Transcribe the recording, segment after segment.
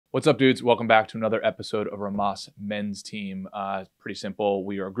What's up, dudes? Welcome back to another episode of Rhomas Men's Team. Pretty simple.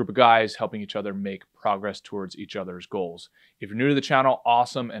 We are a group of guys helping each other make progress towards each other's goals. If you're new to the channel,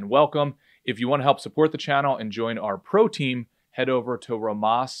 awesome and welcome. If you want to help support the channel and join our pro team, head over to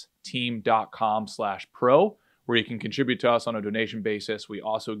romasteam.com/pro, where you can contribute to us on a donation basis. We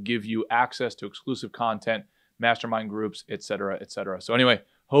also give you access to exclusive content, mastermind groups, etc., etc. So anyway,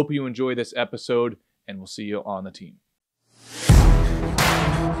 hope you enjoy this episode, and we'll see you on the team.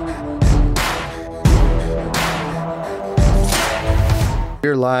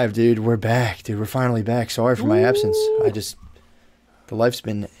 We're live, dude. We're back, dude. We're finally back. Sorry for my absence. The life's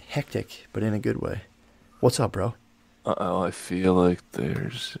been hectic, but in a good way. What's up, bro? Uh-oh, I feel like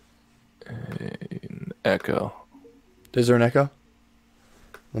there's an echo. Is there an echo?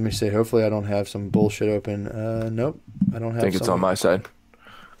 Let me see. Hopefully I don't have some bullshit open. Nope. I don't have I think it's on my side.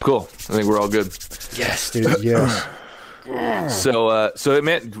 Cool. I think we're all good. Yes, dude. Yes. So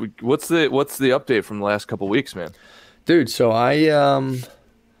man, what's the update from the last couple weeks, man? Dude, so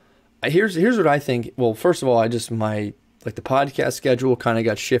here's what I think. Well, first of all, the podcast schedule kind of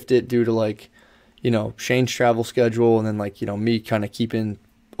got shifted due to Shane's travel schedule, and then me kind of keeping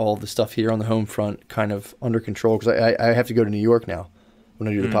all the stuff here on the home front kind of under control, because I have to go to New York now when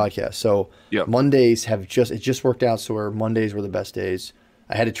I do the podcast. So yep. Mondays it just worked out so where Mondays were the best days.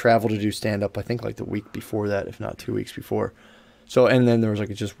 I had to travel to do stand up, I think the week before that, if not 2 weeks before. So, and then there was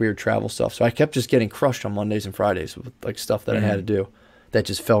just weird travel stuff. So I kept just getting crushed on Mondays and Fridays with stuff that I had to do that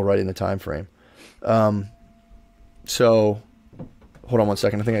just fell right in the time frame. So hold on one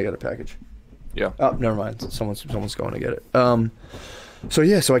second. I think I got a package. Yeah. Oh, never mind. Someone's going to get it.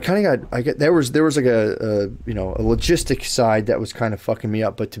 So I kind of there was a logistic side that was kind of fucking me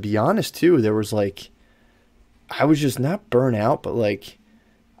up. But to be honest too, there was I was just not burnt out, but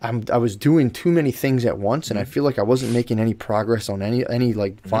I was doing too many things at once, and I feel like I wasn't making any progress on any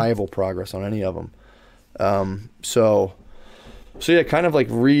viable progress on any of them. So yeah, I kind of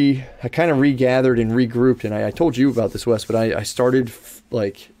regathered and regrouped, and I told you about this, Wes, but I started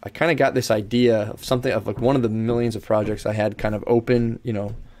I kind of got this idea of something of one of the millions of projects I had kind of open,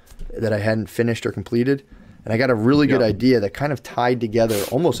 that I hadn't finished or completed, and I got a really good idea that kind of tied together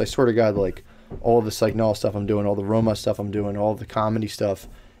almost. I sort of got all of the Signal stuff I'm doing, all the Rhomas stuff I'm doing, all of the comedy stuff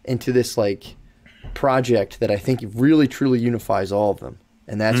into this project that I think really truly unifies all of them.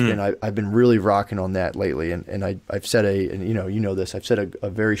 And that's I've been really rocking on that lately. And I've set this, I've set a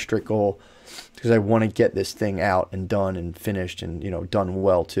very strict goal because I want to get this thing out and done and finished and, done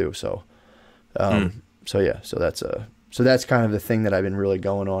well too. So, so that's kind of the thing that I've been really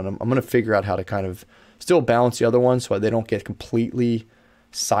going on. I'm going to figure out how to kind of still balance the other ones so they don't get completely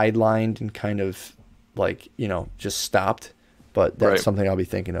sidelined and kind of just stopped, but that's something I'll be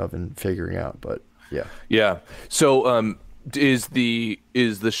thinking of and figuring out. But yeah. So is the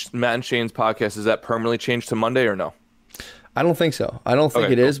Matt and Shane's podcast, is that permanently changed to Monday or no? I don't think so. I don't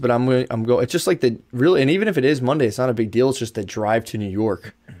think it is, but I'm going. It's just and even if it is Monday, it's not a big deal. It's just the drive to New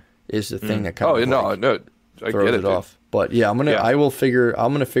York is the thing that kind of I throws get it off. But yeah, I'm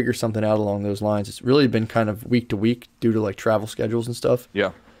gonna figure something out along those lines. It's really been kind of week to week due to travel schedules and stuff.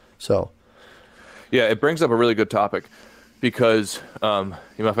 Yeah. So. Yeah, it brings up a really good topic because you know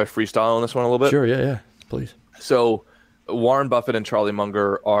if I freestyle on this one a little bit? Sure. Yeah. Please. So Warren Buffett and Charlie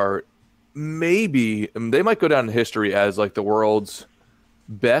Munger are they might go down in history as the world's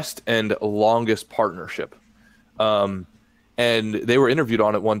best and longest partnership. And they were interviewed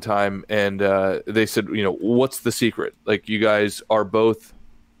on it one time, and they said, what's the secret? You guys are both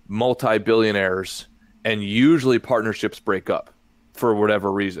multi-billionaires, and usually partnerships break up for whatever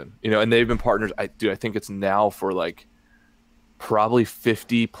reason, and they've been partners. I think it's now for probably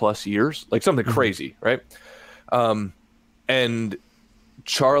 50 plus years, something crazy, right? And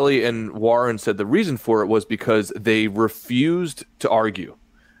Charlie and Warren said the reason for it was because they refused to argue.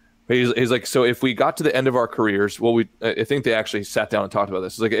 He's like, so if we got to the end of our careers, I think they actually sat down and talked about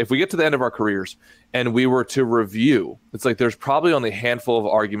this. It's if we get to the end of our careers and we were to review, it's there's probably only a handful of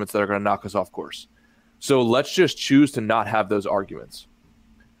arguments that are going to knock us off course. So let's just choose to not have those arguments.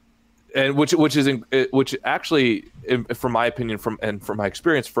 And which actually, from my opinion, from my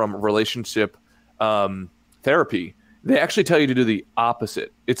experience from relationship therapy, they actually tell you to do the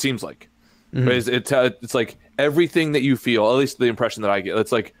opposite. It seems like. It's everything that you feel, at least the impression that I get.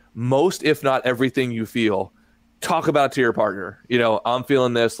 It's most, if not everything you feel, talk about it to your partner. I'm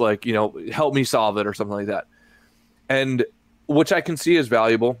feeling this, help me solve it or something like that. And which I can see as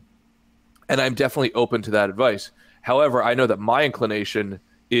valuable. And I'm definitely open to that advice. However, I know that my inclination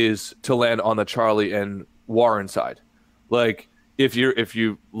is to land on the Charlie and Warren side. If you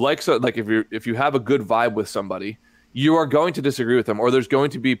have a good vibe with somebody, you are going to disagree with them, or there's going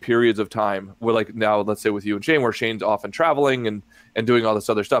to be periods of time where, like now, let's say with you and Shane, where Shane's often traveling and doing all this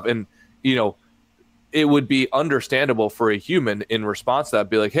other stuff. And, you know, it would be understandable for a human in response to that,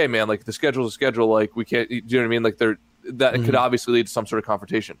 be like, hey man, like the schedule's a schedule. Like we can't, do you know what I mean? Like that could obviously lead to some sort of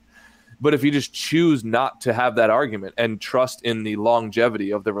confrontation. But if you just choose not to have that argument and trust in the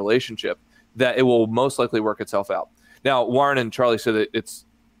longevity of the relationship, that it will most likely work itself out. Now, Warren and Charlie said that it's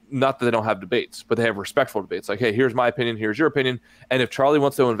not that they don't have debates, but they have respectful debates. Like, hey, here's my opinion, here's your opinion. And if Charlie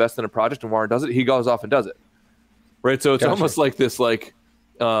wants to invest in a project and Warren does it, he goes off and does it. Right. So it's almost like this, like,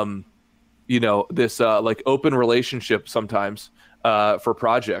 you know, this like open relationship sometimes for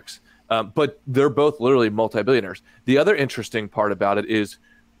projects. But they're both literally multi-billionaires. The other interesting part about it is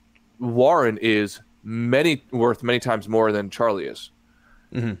Warren is worth many times more than Charlie is.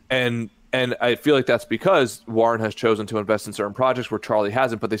 And I feel like that's because Warren has chosen to invest in certain projects where Charlie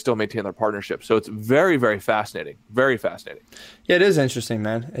hasn't, but they still maintain their partnership. So it's very, very fascinating. Very fascinating. Yeah, it is interesting,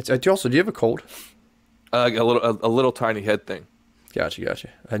 man. It's also, do you have a cold? A little tiny head thing. Gotcha.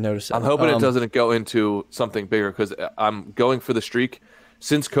 I noticed that. I'm hoping it doesn't go into something bigger because I'm going for the streak.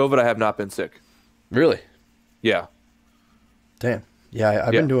 Since COVID, I have not been sick. Really? Yeah. Damn. Yeah,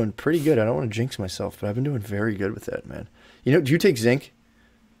 I've been doing pretty good. I don't want to jinx myself, but I've been doing very good with that, man. You know, do you take zinc?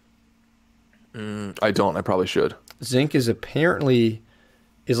 I don't. I probably should. Zinc is apparently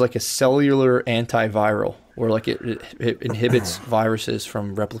like a cellular antiviral, where like it inhibits viruses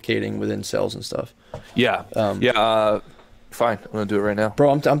from replicating within cells and stuff. Yeah. Fine. I'm gonna do it right now,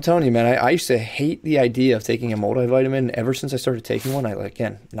 bro. I'm telling you, man. I used to hate the idea of taking a multivitamin. Ever since I started taking one,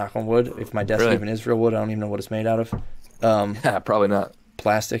 again, knock on wood. If my desk even is real wood, I don't even know what it's made out of. Yeah, probably not.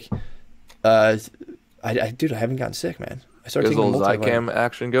 Plastic. Dude, I haven't gotten sick, man. I started taking a multivitamin. Zycam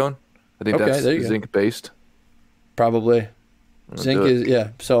action going. I think that's zinc based. Probably. Zinc is,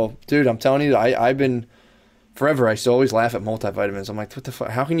 So, dude, I'm telling you, I've been forever. I used to always laugh at multivitamins. I'm like, what the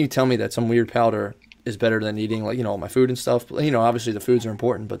fuck? How can you tell me that some weird powder is better than eating, like, you know, my food and stuff? You know, obviously the foods are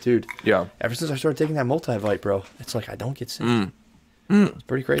important, but dude, ever since I started taking that multivite, bro, it's like I don't get sick. It's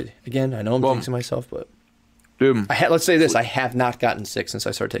pretty crazy. Again, I know I'm jinxing myself, but dude, let's say this: I have not gotten sick since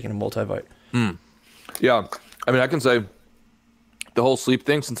I started taking a multivite. Yeah, I mean, I can say the whole sleep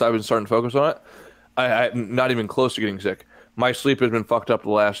thing, since I've been starting to focus on it, I'm not even close to getting sick. My sleep has been fucked up the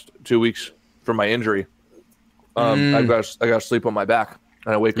last 2 weeks from my injury. I got to sleep on my back,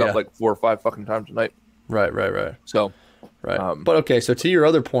 and I wake up like 4 or 5 fucking times a night. Right. So, but okay, so to your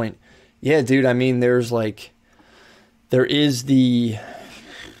other point, yeah, dude, I mean, there's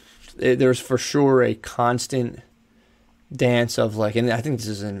for sure a constant dance of like, and I think this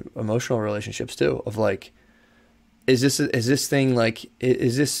is in emotional relationships too, of like, is this thing like,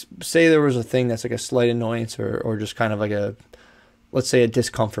 is this, say there was a thing that's like a slight annoyance or just kind of like let's say a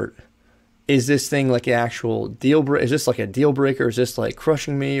discomfort. Is this thing like an actual deal breaker? Is this like a deal breaker? Is this like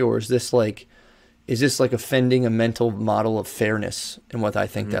crushing me? Or is this like offending a mental model of fairness and what I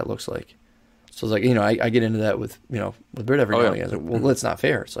think that looks like? So it's like, you know, I get into that with Britt every now and again. Like, well, that's not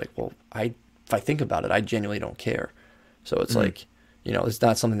fair. It's like, well, if I think about it, I genuinely don't care. So it's like, you know, it's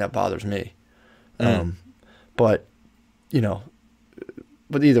not something that bothers me. But, you know,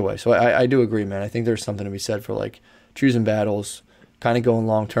 but either way, so I do agree, man. I think there's something to be said for like choosing battles, kind of going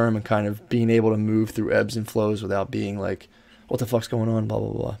long term, and kind of being able to move through ebbs and flows without being like, what the fuck's going on, blah,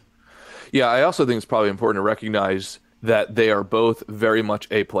 blah, blah. Yeah, I also think it's probably important to recognize that they are both very much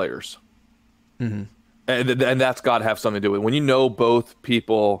A players. And that's got to have something to do with it. When you know both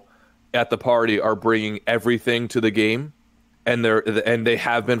people at the party are bringing everything to the game, and they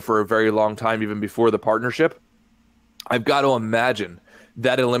have been for a very long time, even before the partnership, I've got to imagine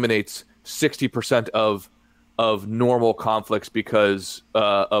that eliminates 60% of normal conflicts because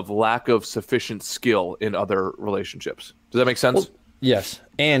of lack of sufficient skill in other relationships. Does that make sense? Well, yes.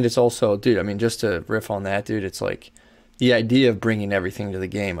 And it's also, dude, I mean, just to riff on that, dude, it's like the idea of bringing everything to the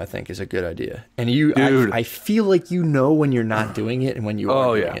game, I think, is a good idea. And I feel like you know when you're not doing it and when you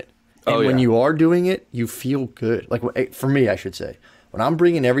are doing it. And when you are doing it, you feel good. Like, for me, I should say, when I'm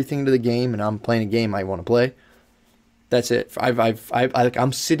bringing everything to the game and I'm playing a game I want to play, that's it.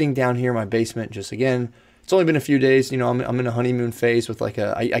 I'm sitting down here in my basement just, again, it's only been a few days. You know, I'm in a honeymoon phase with like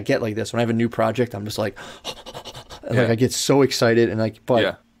I get like this. When I have a new project, I'm just like, and like I get so excited. And like,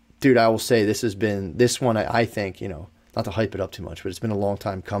 but dude, I will say this one, I think, you know, not to hype it up too much, but it's been a long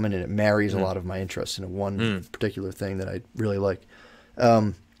time coming, and it marries a lot of my interests in one particular thing that I really like.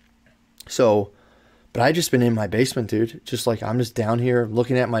 So, but I just been in my basement, dude. Just like, I'm just down here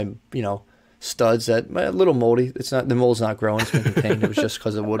looking at my, you know, studs that a little moldy. It's not, the mold's not growing. It's been contained. It was just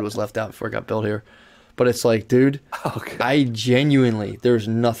because the wood was left out before it got built here. But it's like, dude, I genuinely, there's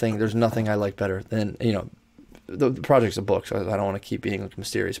nothing I like better than, you know, the project's a book, so I don't want to keep being like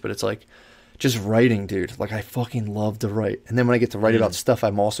mysterious, but it's like just writing, dude. Like I fucking love to write. And then when I get to write about stuff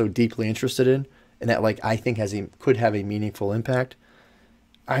I'm also deeply interested in and that like I think could have a meaningful impact,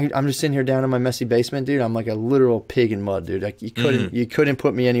 I'm just sitting here down in my messy basement, dude. I'm like a literal pig in mud, dude. Like you couldn't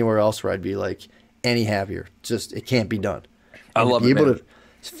put me anywhere else where I'd be like any happier. Just it can't be done. I love it, be able man.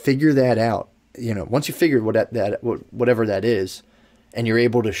 to figure that out. You know, once you figure whatever that is, and you're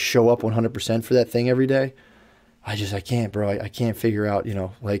able to show up 100% for that thing every day, I can't, bro. I can't figure out. You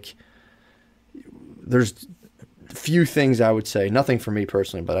know, like there's few things I would say, nothing for me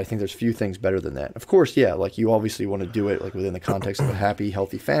personally, but I think there's few things better than that. Of course, yeah, like you obviously want to do it like within the context of a happy,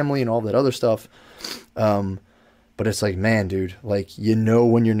 healthy family and all that other stuff. But it's like, man, dude, like, you know,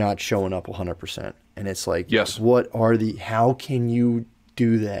 when you're not showing up 100%, and it's like, yes, how can you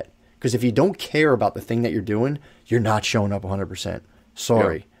do that? Because if you don't care about the thing that you're doing, you're not showing up 100%.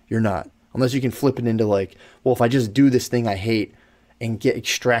 Sorry, you're not. Unless you can flip it into like, well, if I just do this thing I hate and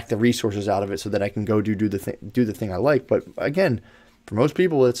extract the resources out of it so that I can go do the thing I like. But again, for most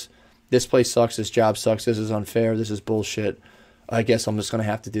people, it's this place sucks, this job sucks, this is unfair, this is bullshit. I guess I'm just gonna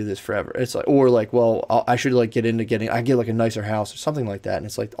have to do this forever. It's like, or like, well, I should like get like a nicer house or something like that. And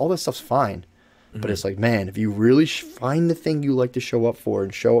it's like all this stuff's fine, but it's like, man, if you really find the thing you like to show up for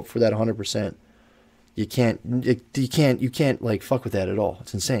and show up for that 100%, you can't like fuck with that at all.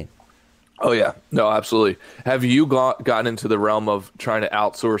 It's insane. Oh yeah, no, absolutely. Have you gotten into the realm of trying to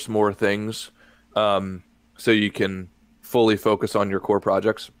outsource more things, so you can fully focus on your core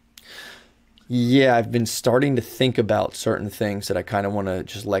projects? Yeah, I've been starting to think about certain things that I kind of want to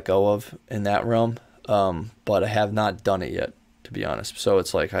just let go of in that realm, but I have not done it yet, to be honest. So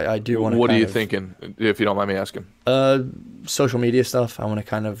it's like I do want to. What are you thinking, if you don't mind me asking? Social media stuff. I want to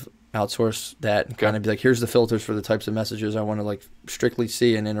kind of outsource that and kind of be like, here's the filters for the types of messages I want to like strictly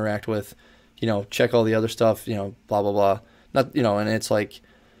see and interact with. You know, check all the other stuff. You know, blah blah blah. Not, you know, and it's like,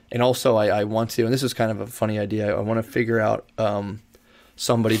 and also I want to, and this is kind of a funny idea. I want to figure out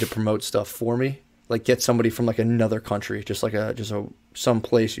somebody to promote stuff for me, like get somebody from like another country, just some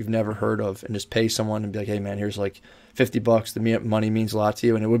place you've never heard of, and just pay someone and be like, hey man, here's like $50. The money means a lot to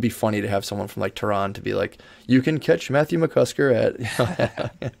you. And it would be funny to have someone from like Tehran to be like, you can catch Matthew McCusker at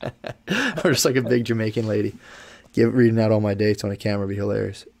or just like a big Jamaican lady reading out all my dates on a camera would be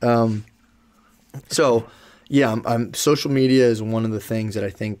hilarious. So yeah, I'm social media is one of the things that I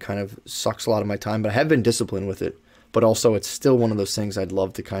think kind of sucks a lot of my time, but I have been disciplined with it. But also it's still one of those things I'd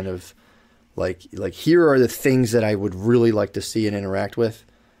love to kind of like here are the things that I would really like to see and interact with.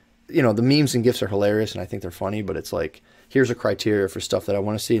 You know, the memes and GIFs are hilarious and I think they're funny, but it's like, here's a criteria for stuff that I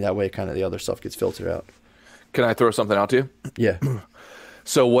want to see. That way kind of the other stuff gets filtered out. Can I throw something out to you? Yeah.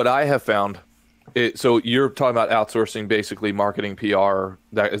 So what I have found, so you're talking about outsourcing, basically marketing, PR.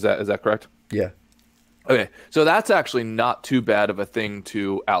 Is that correct? Yeah. Okay. So that's actually not too bad of a thing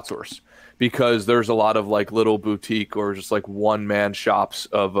to outsource, because there's a lot of like little boutique or just like one man shops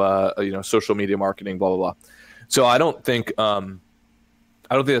of social media marketing, blah blah blah. So I don't think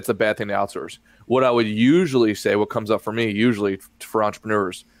that's a bad thing to outsource. What I would usually say, what comes up for me usually for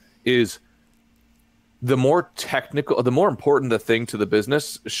entrepreneurs, is the more technical, the more important the thing to the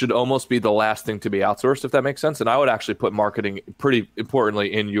business should almost be the last thing to be outsourced, if that makes sense. And I would actually put marketing pretty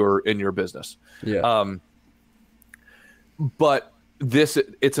importantly in your business. Yeah. But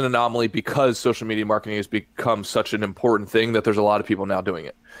it's an anomaly because social media marketing has become such an important thing that there's a lot of people now doing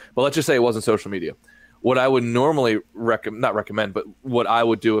it. But let's just say it wasn't social media. What I would normally not recommend, but what I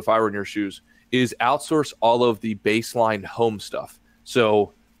would do if I were in your shoes is outsource all of the baseline home stuff.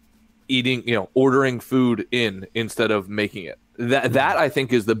 So eating, ordering food in instead of making it. That I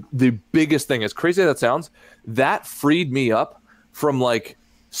think is the biggest thing. As crazy as that sounds, that freed me up from like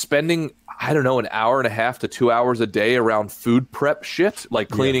spending, I don't know, an hour and a half to 2 hours a day around food prep shit, like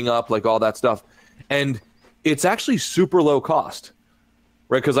cleaning up, like all that stuff. And it's actually super low cost,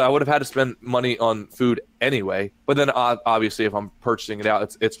 right? Because I would have had to spend money on food anyway. But then obviously if I'm purchasing it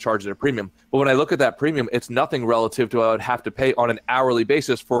out, it's charged at a premium. But when I look at that premium, it's nothing relative to what I would have to pay on an hourly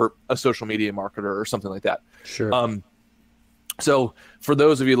basis for a social media marketer or something like that. Sure. So for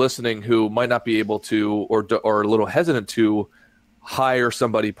those of you listening who might not be able to or a little hesitant to hire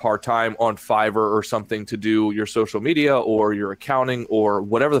somebody part-time on Fiverr or something to do your social media or your accounting or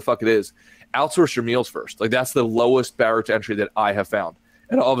whatever the fuck it is, outsource your meals first. Like that's the lowest barrier to entry that I have found.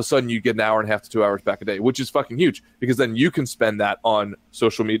 And all of a sudden you get an hour and a half to 2 hours back a day, which is fucking huge because then you can spend that on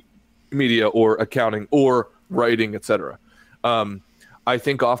social media or accounting or writing, etc. I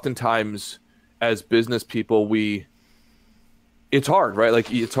think oftentimes as business people, it's hard, right?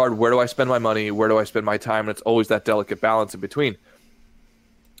 Like it's hard. Where do I spend my money? Where do I spend my time? And it's always that delicate balance in between.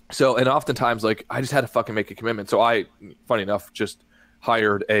 So, and oftentimes, like, I just had to fucking make a commitment. So I, funny enough, just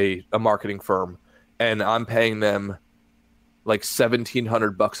hired a marketing firm, and I'm paying them like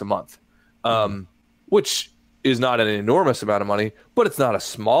 $1,700 a month, which is not an enormous amount of money, but it's not a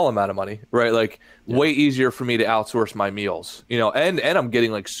small amount of money, right? Like, way easier for me to outsource my meals, you know, and I'm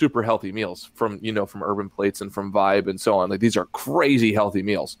getting like super healthy meals from, you know, from Urban Plates and from Vibe and so on. Like, these are crazy healthy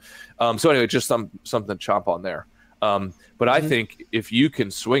meals. So anyway, just something to chomp on there. But I think if you can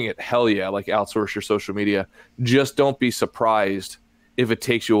swing it, hell yeah, like outsource your social media. Just don't be surprised if it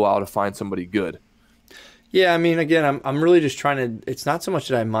takes you a while to find somebody good. Yeah, I mean, again, I'm really just trying to. It's not so much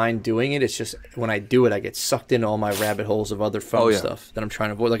that I mind doing it. It's just when I do it, I get sucked into all my rabbit holes of other fun stuff that I'm trying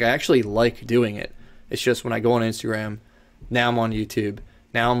to avoid. Like, I actually like doing it. It's just when I go on Instagram, now I'm on YouTube.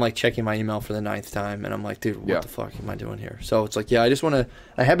 Now I'm like checking my email for the 9th time, and I'm like, dude, what the fuck am I doing here? So it's like, yeah, I just want to.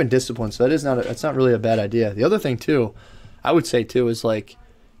 I have been disciplined, so that's not really a bad idea. The other thing too, I would say too, is like,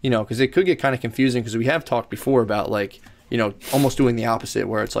 you know, because it could get kind of confusing because we have talked before about like, you know, almost doing the opposite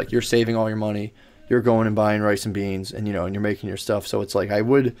where it's like you're saving all your money. You're going and buying rice and beans, and you know, and you're making your stuff. So it's like I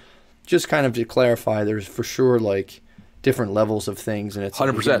would just kind of to clarify, there's for sure like different levels of things, and it's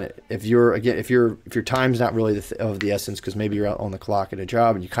 100%. If your time's not really of the essence, because maybe you're out on the clock at a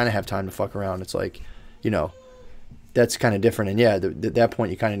job and you kind of have time to fuck around. It's like, you know, that's kind of different. And yeah, at that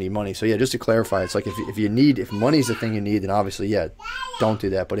point you kind of need money. So yeah, just to clarify, it's like if money's the thing you need, then obviously don't do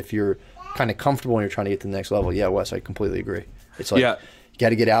that. But if you're kind of comfortable and you're trying to get to the next level, yeah, Wes, I completely agree. It's like you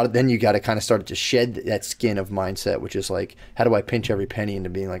got to get out. Then you got to kind of start to shed that skin of mindset, which is like, how do I pinch every penny into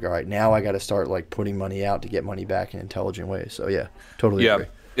being like, all right, now I got to start like putting money out to get money back in intelligent ways. So yeah, totally agree.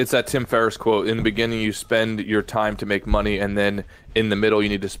 It's that Tim Ferriss quote. In the beginning, you spend your time to make money, and then in the middle, you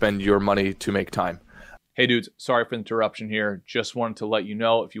need to spend your money to make time. Hey dudes, sorry for the interruption here. Just wanted to let you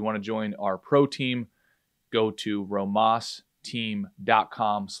know, if you want to join our pro team, go to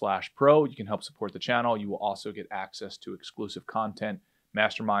romasteam.com/pro. You can help support the channel. You will also get access to exclusive content,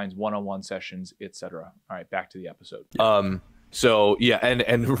 masterminds, one-on-one sessions, etc. All right, back to the episode. So yeah,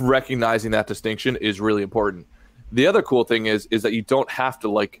 and recognizing that distinction is really important. The other cool thing is that you don't have to,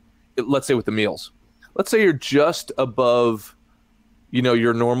 like, let's say with the meals, let's say you're just above, you know,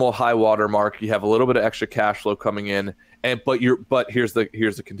 your normal high water mark. You have a little bit of extra cash flow coming in, but here's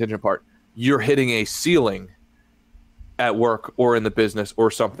the contingent part. You're hitting a ceiling at work or in the business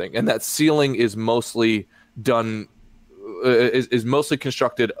or something, and that ceiling is mostly done. Is mostly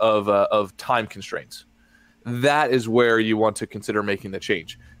constructed of time constraints. That is where you want to consider making the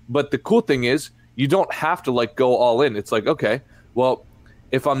change. But the cool thing is, you don't have to like go all in. It's like, okay, well,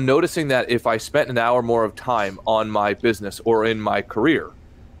 if I'm noticing that if I spent an hour more of time on my business or in my career,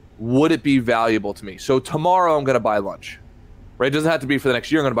 would it be valuable to me? So tomorrow I'm going to buy lunch, right? It doesn't have to be for the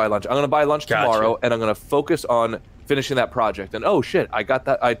next year. I'm going to buy lunch. I'm going to buy lunch tomorrow, and I'm going to focus on finishing that project. And oh shit, I got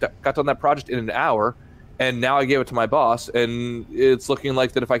done that project in an hour. And now I gave it to my boss, and it's looking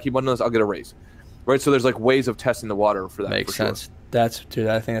like that if I keep on doing this, I'll get a raise, right? So there's like ways of testing the water for that. Makes sense. Dude,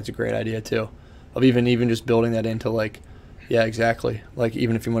 I think that's a great idea too. Of even just building that into like, yeah, exactly. Like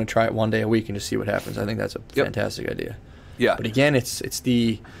even if you want to try it one day a week and just see what happens, I think that's a fantastic idea. Yeah. But again,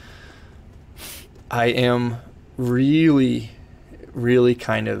 I am really, really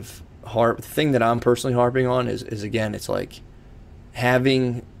kind of the thing that I'm personally harping on is again, it's like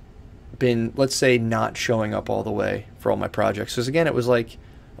having been, let's say, not showing up all the way for all my projects. Because again, it was like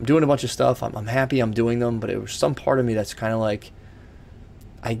I'm doing a bunch of stuff. I'm happy I'm doing them, but it was some part of me that's kind of like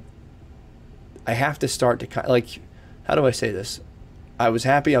I have to start to kind of like, how do I say this? I was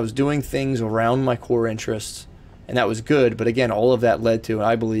happy I was doing things around my core interests, and that was good. But again, all of that led to,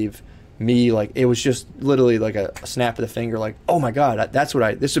 I believe, me, like, it was just literally like a snap of the finger, like, oh my God, this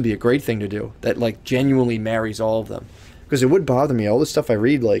would be a great thing to do. That like genuinely marries all of them. Because it would bother me, all the stuff I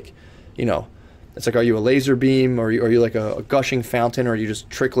read, like, you know, it's like, are you a laser beam, or are you like a gushing fountain, or are you just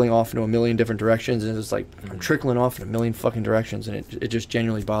trickling off into a million different directions? And it's like, I'm trickling off in a million fucking directions, and it just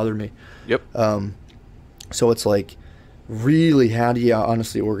genuinely bothered me. Yep. So it's like, really, how do you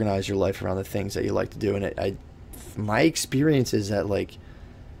honestly organize your life around the things that you like to do? And my experience is that, like,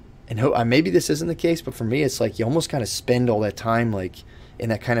 and maybe this isn't the case, but for me, it's like you almost kind of spend all that time like in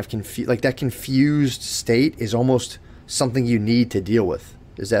that kind of that confused state is almost something you need to deal with.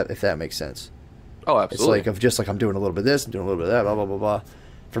 If that makes sense? Oh, absolutely. It's like, of just like, I'm doing a little bit of this, I'm doing a little bit of that, blah, blah, blah, blah.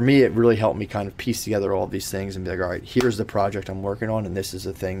 For me, it really helped me kind of piece together all of these things and be like, all right, here's the project I'm working on, and this is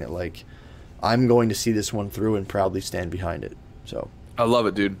the thing that, like, I'm going to see this one through and proudly stand behind it. So I love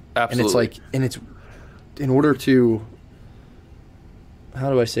it, dude. Absolutely. And it's like, it's in order to,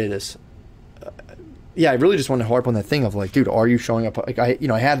 how do I say this? I really just want to harp on that thing of like, dude, are you showing up? Like, I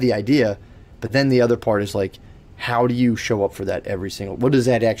have the idea, but then the other part is like, how do you show up for that every single, what does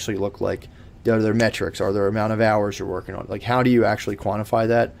that actually look like? Are there metrics? Are there amount of hours you're working on? Like, how do you actually quantify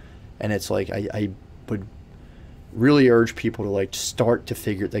that? And it's like, I would really urge people to like start to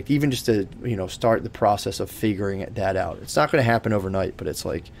figure, like even just to, you know, start the process of figuring that out. It's not going to happen overnight, but it's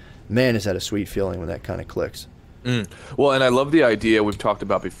like, man, is that a sweet feeling when that kind of clicks. Well, and I love the idea we've talked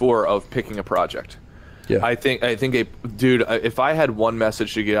about before of picking a project. Yeah. I think dude, if I had one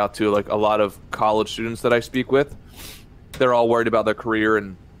message to get out to like a lot of college students that I speak with, they're all worried about their career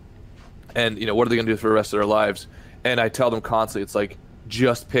and you know, what are they going to do for the rest of their lives? And I tell them constantly, it's like,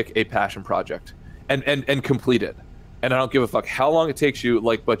 just pick a passion project and complete it. And I don't give a fuck how long it takes you,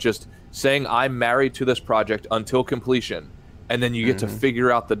 like, but just saying I'm married to this project until completion. And then you get to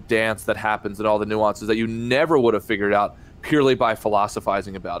figure out the dance that happens and all the nuances that you never would have figured out purely by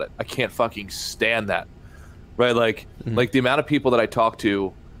philosophizing about it. I can't fucking stand that. Right? Like the amount of people that I talk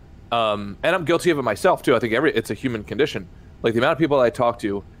to, and I'm guilty of it myself too. I think it's a human condition. Like the amount of people that I talk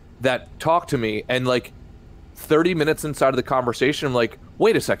to me and like 30 minutes inside of the conversation, I'm like,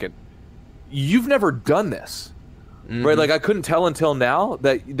 wait a second, you've never done this. Right? Like I couldn't tell until now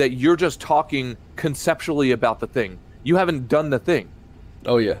that you're just talking conceptually about the thing. You haven't done the thing.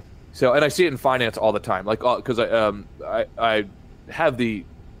 Oh yeah. So, and I see it in finance all the time, like because I have the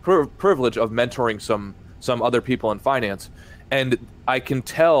privilege of mentoring some other people in finance, and I can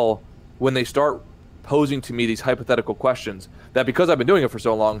tell when they start posing to me these hypothetical questions that because I've been doing it for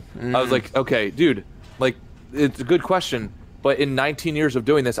so long, I was like, okay, dude, like it's a good question, but in 19 years of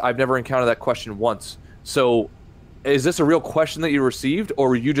doing this, I've never encountered that question once. So is this a real question that you received, or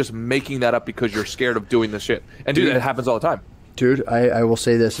were you just making that up because you're scared of doing this shit? And dude, it happens all the time. Dude, I will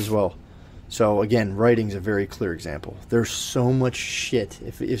say this as well. So again, writing's a very clear example. There's so much shit.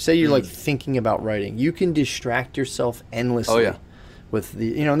 If say you're like thinking about writing, you can distract yourself endlessly. Oh, yeah. With the,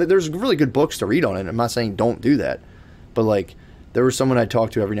 you know, there's really good books to read on it. I'm not saying don't do that, but like there was someone I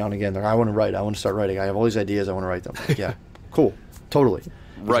talked to every now and again. They're like, I want to write. I want to start writing. I have all these ideas. I want to write them. Like, yeah, cool, totally.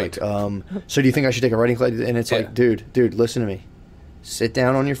 Right. Like, so do you think I should take a writing class? And it's like, dude, listen to me. Sit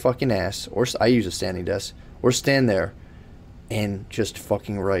down on your fucking ass, or I use a standing desk, or stand there and just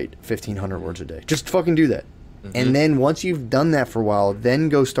fucking write 1,500 words a day. Just fucking do that. And then once you've done that for a while, then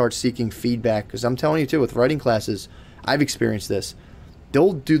go start seeking feedback. Because I'm telling you, too, with writing classes, I've experienced this.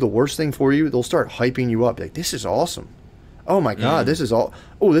 They'll do the worst thing for you. They'll start hyping you up. Like, this is awesome. Oh, my God, this is all.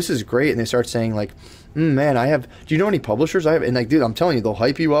 Oh, this is great. And they start saying, like, man, do you know any publishers? And, like, dude, I'm telling you, they'll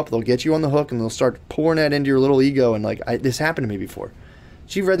hype you up. They'll get you on the hook, and they'll start pouring that into your little ego. And, like, this happened to me before.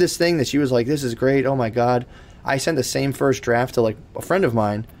 She read this thing that she was like, this is great. Oh, my God. I sent the same first draft to, like, a friend of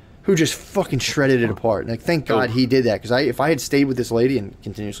mine who just fucking shredded it apart. And, like, thank God he did that. Because if I had stayed with this lady and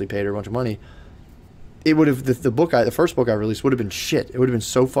continuously paid her a bunch of money, it would have, the first book I released would have been shit. It would have been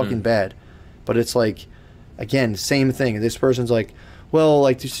so fucking bad. But it's like, again, same thing. This person's like, well,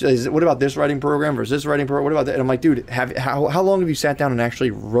 like, what about this writing program versus this writing program? What about that? And I'm like, dude, how long have you sat down and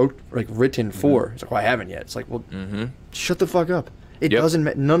actually written for? It's like, well, I haven't yet. It's like, well, shut the fuck up. It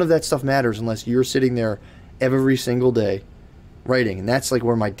doesn't, none of that stuff matters unless you're sitting there every single day writing. And that's like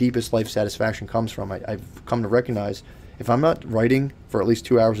where my deepest life satisfaction comes from. I've come to recognize if I'm not writing for at least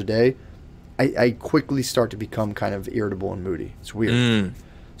 2 hours a day, I quickly start to become kind of irritable and moody. It's weird.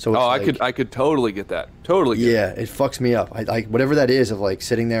 So it's I could totally get that. Totally get that. It fucks me up. I whatever that is of like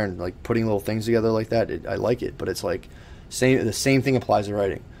sitting there and like putting little things together like that, I like it. But it's like the same thing applies to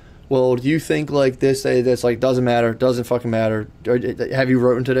writing. Well, do you think like this, that's like doesn't matter, doesn't fucking matter? Have you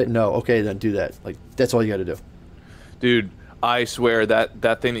written today? No. Okay, then do that. Like that's all you got to do. Dude, I swear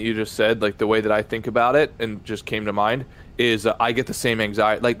that thing that you just said, like the way that I think about it and just came to mind is I get the same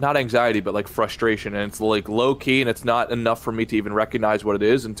anxiety, like not anxiety, but like frustration. And it's like low key and it's not enough for me to even recognize what it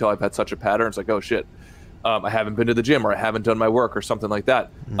is until I've had such a pattern. It's like, oh shit, I haven't been to the gym or I haven't done my work or something like that.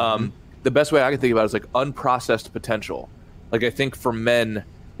 The best way I can think about it is like unprocessed potential. Like I think for men,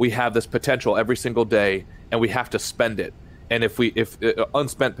 we have this potential every single day and we have to spend it. And if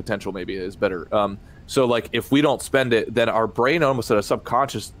unspent potential maybe is better. So like if we don't spend it, then our brain almost at a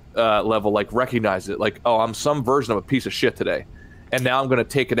subconscious level like recognizes it, like, oh, I'm some version of a piece of shit today, and now I'm going to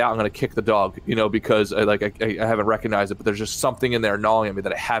take it out. I'm going to kick the dog, you know, because I haven't recognized it, but there's just something in there gnawing at me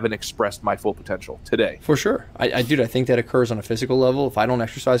that I haven't expressed my full potential today. For sure, I think that occurs on a physical level. If I don't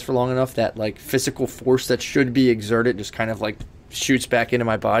exercise for long enough, that like physical force that should be exerted just kind of like shoots back into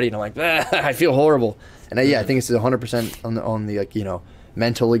my body, and I'm like, I feel horrible. And I think it's 100% on the like, you know,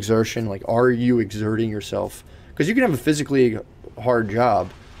 mental exertion. Like, are you exerting yourself? Because you can have a physically hard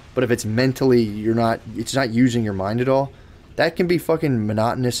job, but if it's mentally it's not using your mind at all, that can be fucking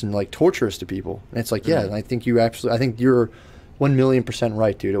monotonous and like torturous to people. And it's like, I think you're 1,000,000%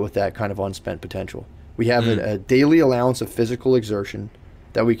 right, dude, with that kind of unspent potential. We have a daily allowance of physical exertion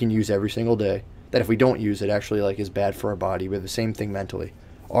that we can use every single day. That if we don't use it, actually like is bad for our body. We have the same thing mentally.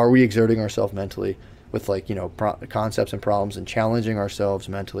 Are we exerting ourselves mentally with like, you know, concepts and problems and challenging ourselves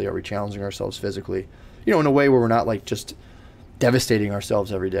mentally? Are we challenging ourselves physically? You know, in a way where we're not like just devastating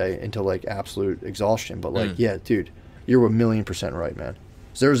ourselves every day into like absolute exhaustion. But like, yeah, dude, you're 1,000,000% right, man.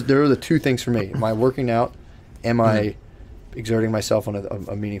 So there are the two things for me. Am I working out? Am I exerting myself on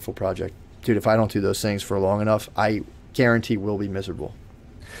a meaningful project? Dude, if I don't do those things for long enough, I guarantee we'll be miserable.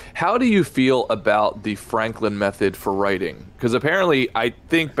 How do you feel about the Franklin method for writing? Because apparently, I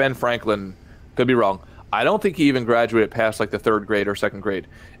think Ben Franklin, could be wrong, I don't think he even graduated past like the 3rd grade or 2nd grade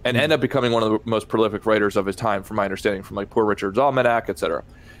and ended up becoming one of the most prolific writers of his time, from my understanding, from like Poor Richard's Almanac, etc.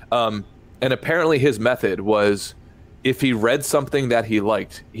 And apparently his method was, if he read something that he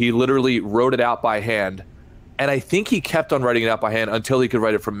liked, he literally wrote it out by hand. And I think he kept on writing it out by hand until he could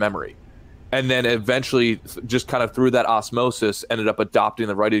write it from memory. And then eventually, just kind of through that osmosis, ended up adopting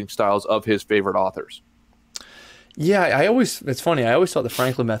the writing styles of his favorite authors. Yeah, it's funny, I always thought the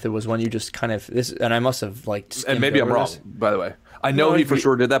Franklin method was when you just kind of, and I must have like, and maybe I'm wrong, by the way. I know he for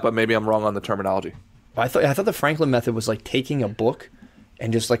sure did that, but maybe I'm wrong on the terminology. I thought the Franklin method was like taking a book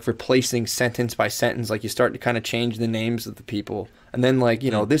and just like replacing sentence by sentence. Like you start to kind of change the names of the people. And then like,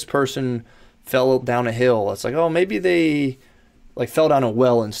 you know, this person fell down a hill. It's like, oh, maybe they like fell down a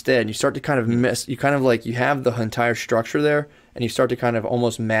well instead. And you start to kind of you kind of like, you have the entire structure there and you start to kind of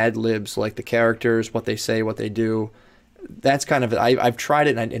almost Mad Libs like the characters, what they say, what they do. That's kind of, I've tried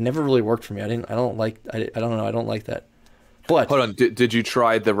it and it never really worked for me. I don't like that. But hold on, did you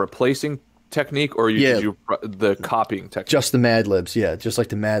try the replacing technique or did you the copying technique? Just the Mad Libs, yeah, just like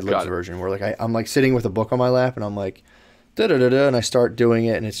the Mad Libs version, where like I'm like sitting with a book on my lap and I'm like da da da da, and I start doing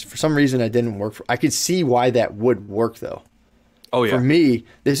it, and it's for some reason it didn't work. I could see why that would work though. Oh yeah. For me,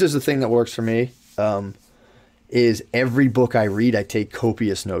 this is the thing that works for me. Is every book I read, I take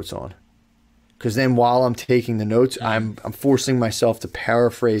copious notes on, because then while I'm taking the notes, I'm forcing myself to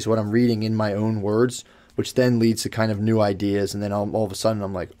paraphrase what I'm reading in my own words, which then leads to kind of new ideas, and then all of a sudden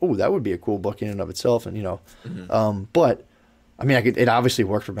I'm like, oh, that would be a cool book in and of itself, and you know, but I mean, it obviously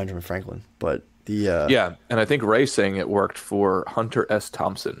worked for Benjamin Franklin, but the and I think Ray's saying it worked for Hunter S.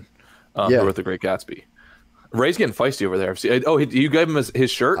 Thompson, who wrote The Great Gatsby. Ray's getting feisty over there. Oh, you gave him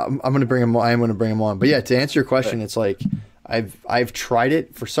his shirt? I'm going to bring him. I am going to bring him on. But yeah, to answer your question, it's like I've tried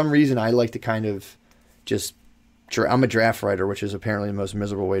it. For some reason, I like to kind of just. I'm a draft writer, which is apparently the most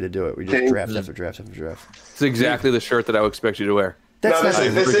miserable way to do it. We just draft after draft after draft. It's exactly the shirt that I would expect you to wear. That's this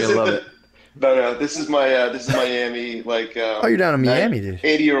is Miami. Like you're down in Miami, dude.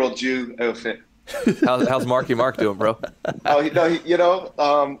 80-year-old Jew outfit. How's Marky Mark doing, bro?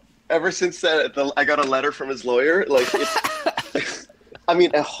 Ever since that, I got a letter from his lawyer. Like, I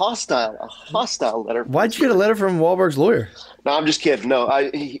mean, a hostile letter. Why'd you get a letter from Wahlberg's lawyer? No, I'm just kidding. No, I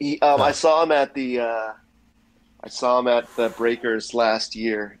saw him at the Breakers last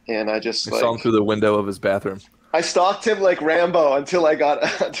year, and I saw him through the window of his bathroom. I stalked him like Rambo until I got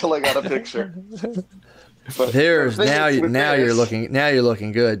a picture. But now you're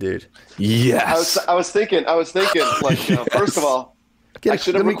looking good, dude. Yes. I was thinking like, first of all, I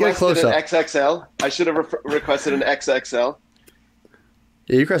should have requested an XXL. I should have requested an XXL.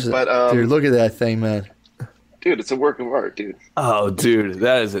 Yeah, you requested it. Dude, look at that thing, man. Dude, it's a work of art, dude. Oh, dude,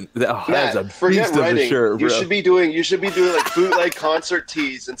 that is a forget beast writing. Of a shirt, bro. You should be doing like bootleg concert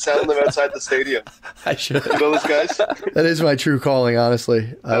tees and selling them outside the stadium. I should. You know those guys? That is my true calling,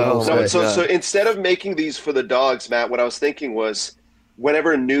 honestly. So instead of making these for the dogs, Matt, what I was thinking was,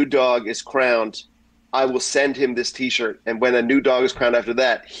 whenever a new dog is crowned, I will send him this T-shirt, and when a new dog is crowned after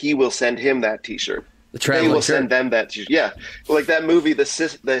that, he will send him that T-shirt. They will send them that T-shirt. Yeah, like that movie, the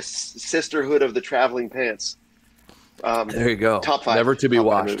Sisterhood of the Traveling Pants. There you go. Top 5. Never to be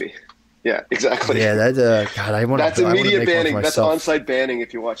watched. Movie. Yeah, exactly. Yeah, that God, I want. That's immediate banning. That's on-site banning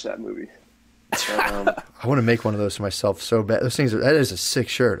if you watch that movie. I want to make one of those for myself so bad. Those things that is a sick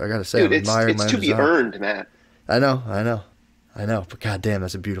shirt. I gotta say, dude, it's to be earned, Matt. I know. But goddamn,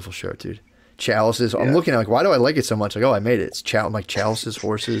 that's a beautiful shirt, dude. Chalices. Yeah. I'm looking at like, why do I like it so much? Like, oh, I made it. It's like chalices,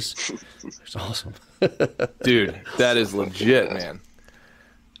 horses. It's awesome. Dude, that is legit, man.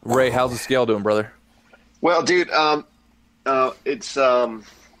 Ray, how's the scale doing, brother? Well, dude, it's none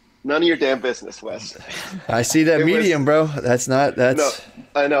of your damn business, Wes. I see that medium, bro. That's. No,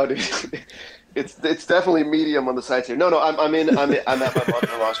 I know, dude. It's definitely medium on the sides here. No, I'm at my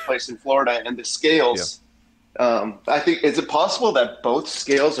mother-in-law's place in Florida, and the scales. Yeah. I think, is it possible that both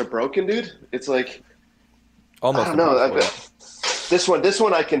scales are broken, dude? It's like almost. I don't know. This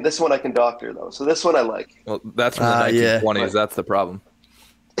one I can doctor though. So this one I like. Well, that's from the 1920s. Yeah. That's the problem.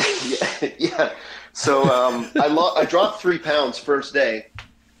 Yeah. So I dropped 3 pounds first day,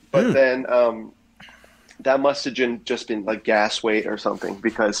 but then that must have just been like gas weight or something,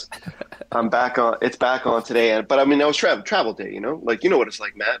 because it's back on today. But I mean, that was travel day, like, what it's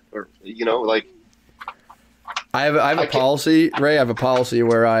like, Matt, or, like. I have a policy, Ray. I have a policy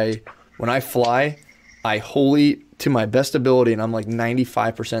where when I fly, I wholly, to my best ability, and I'm like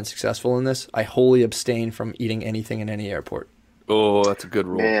 95% successful in this, I wholly abstain from eating anything in any airport. Oh, that's a good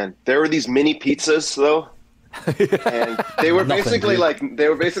rule. Man, there were these mini pizzas though. And they were basically like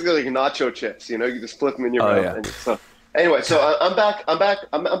nacho chips, you just flip them in your mouth. Yeah. And so anyway, so I'm back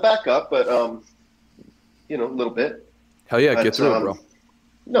up, but a little bit. Hell yeah, get through it, bro.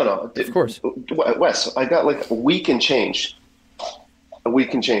 No, of course. Wes, I got like a week and change. I'll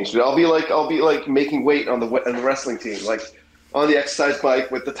be like making weight on the wrestling team, like on the exercise bike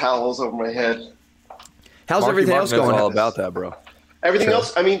with the towels over my head. How's everything else going? All about that, bro. Everything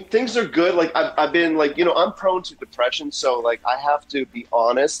else, I mean, things are good. Like I've been like, I'm prone to depression, so like I have to be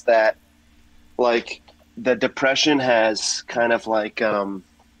honest that like the depression has kind of like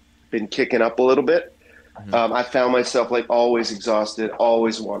been kicking up a little bit. Mm-hmm. I found myself like always exhausted,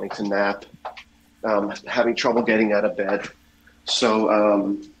 always wanting to nap, having trouble getting out of bed. So,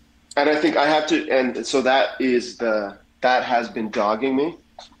 and I think I have to, and so that has been dogging me.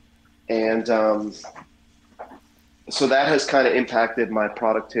 And so that has kind of impacted my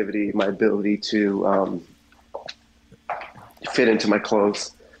productivity, my ability to fit into my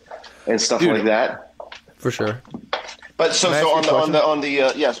clothes and stuff like that. For sure. But so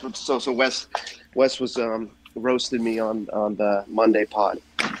Wes was roasted me on the Monday pod,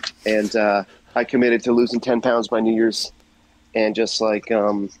 and I committed to losing 10 pounds by New Year's, and just like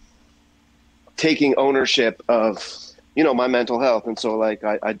taking ownership of my mental health. And so like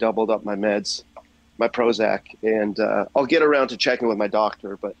I doubled up my meds, my Prozac, and I'll get around to checking with my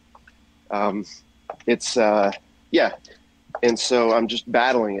doctor, but it's and so I'm just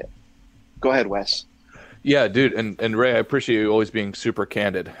battling it. Go ahead, Wes. Yeah, dude, and Ray, I appreciate you always being super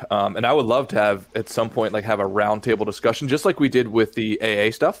candid. And I would love to have at some point like have a roundtable discussion, just like we did with the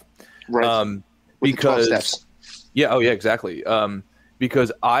AA stuff. Right. Because exactly.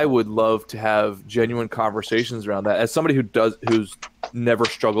 Because I would love to have genuine conversations around that. As somebody who's never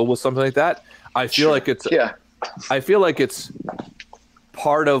struggled with something like that, I feel like it's I feel like it's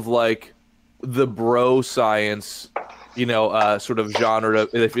part of like the bro science, sort of genre.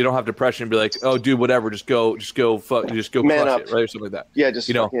 If you don't have depression, be like, oh, dude, whatever, just go crush it, right, or something like that. Yeah,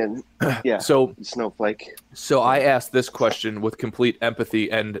 just So snowflake. So I asked this question with complete empathy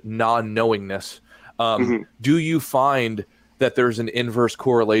and non-knowingness. Do you find that there's an inverse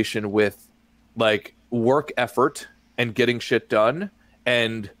correlation with like work effort and getting shit done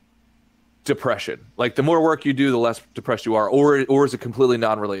and depression? Like the more work you do, the less depressed you are, or is it completely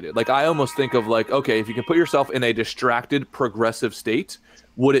non-related? Like I almost think of like, okay, if you can put yourself in a distracted progressive state,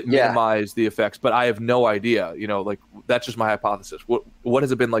 would it minimize the effects? But I have no idea, like that's just my hypothesis. What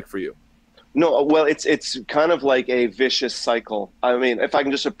has it been like for you? No, well, it's kind of like a vicious cycle. I mean, if I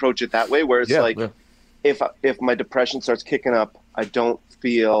can just approach it that way, where it's if my depression starts kicking up, I don't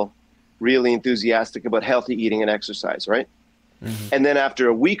feel really enthusiastic about healthy eating and exercise, right? Mm-hmm. And then after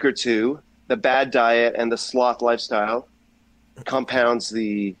a week or two, the bad diet and the sloth lifestyle compounds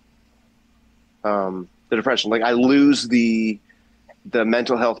the depression. Like I lose the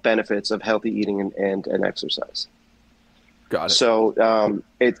mental health benefits of healthy eating and exercise. Got it. So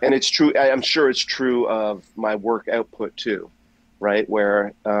it's true. I'm sure it's true of my work output too, right?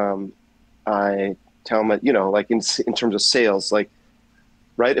 Where I tell my, like in terms of sales, like,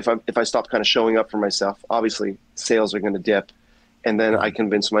 right, if I stop kind of showing up for myself, obviously sales are going to dip, and then I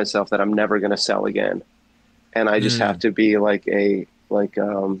convince myself that I'm never going to sell again, and I just have to be like kind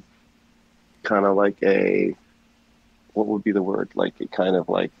of like a, what would be the word, like a kind of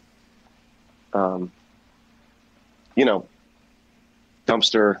like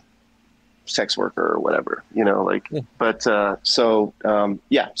dumpster sex worker or whatever, but so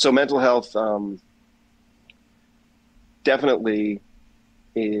mental health definitely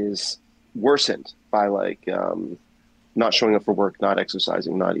is worsened by like not showing up for work, not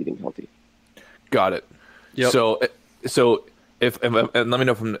exercising, not eating healthy. Got it. Yep. So if and let me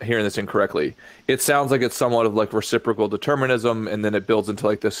know if I'm hearing this incorrectly, it sounds like it's somewhat of like reciprocal determinism, and then it builds into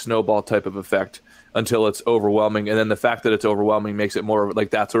like this snowball type of effect until it's overwhelming, and then the fact that it's overwhelming makes it more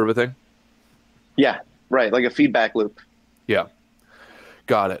like that sort of a thing. Yeah, right, like a feedback loop. Yeah,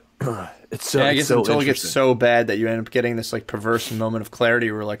 got it. It's so, I guess so until it gets so bad that you end up getting this like perverse moment of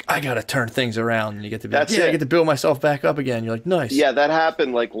clarity where like I gotta turn things around, and you get to be I get to build myself back up again. You're like, nice. Yeah, that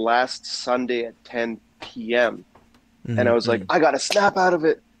happened like last Sunday at 10 p.m. And I was like, I gotta snap out of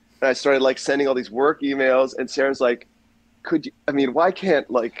it. And I started like sending all these work emails, and Sarah's like, why can't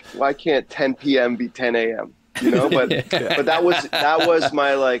 10 p.m. be 10 a.m.? You know, but but that was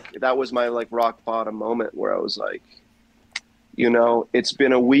my rock bottom moment where I was like, you know, it's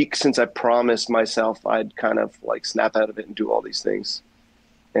been a week since I promised myself I'd kind of like snap out of it and do all these things.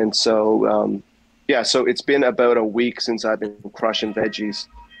 And so, so it's been about a week since I've been crushing veggies.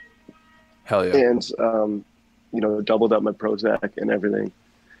 Hell yeah. And, you know, doubled up my Prozac and everything.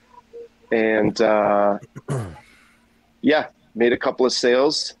 And, made a couple of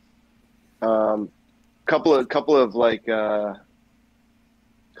sales. Couple of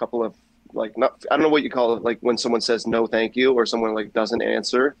not, I don't know what you call it, like when someone says no thank you, or someone like doesn't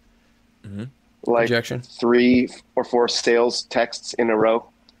answer. Mm-hmm. Like Rejection. 3 or 4 sales texts in a row,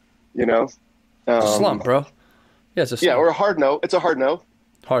 you know. Slump, bro. Yeah, it's a slump. Yeah, or a hard no. It's a hard no.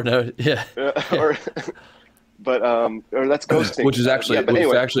 Hard no. Yeah. Or that's ghosting, which is actually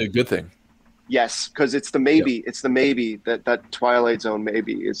actually a good thing. Yes, because it's the maybe. Yeah. It's the maybe that Twilight Zone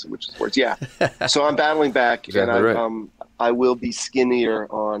maybe is, which is worse. Yeah. So I'm battling back, exactly, and I will be skinnier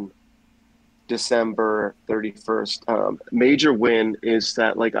on December 31st. Major win is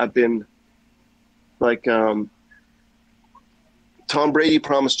that like I've been like Tom Brady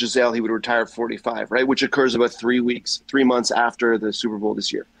promised Giselle he would retire at 45, right? Which occurs about 3 months after the Super Bowl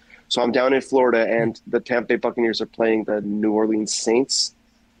this year. So I'm down in Florida, and the Tampa Bay Buccaneers are playing the New Orleans Saints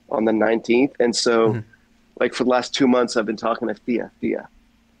on the 19th. And so like for the last 2 months, I've been talking to Thea,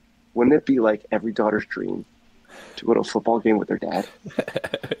 wouldn't it be like every daughter's dream to go to a football game with their dad?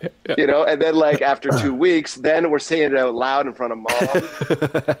 You know, and then like after 2 weeks, then we're saying it out loud in front of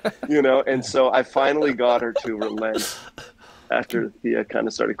mom, you know? And so I finally got her to relent after Thea kind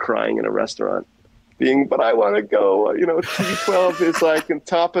of started crying in a restaurant, but I want to go, you know, T12 is like on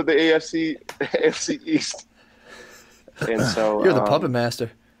top of the AFC East. And so you're the puppet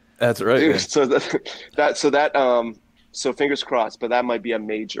master. That's right. Dude, so fingers crossed, but that might be a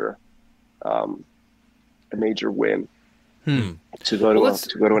major win to go to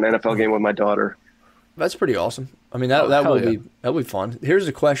an NFL game with my daughter. That's pretty awesome. I mean, that will be fun. Here's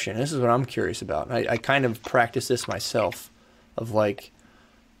a question. This is what I'm curious about. I kind of practice this myself, of like,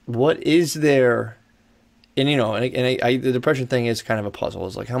 what is there? And you know, the depression thing is kind of a puzzle.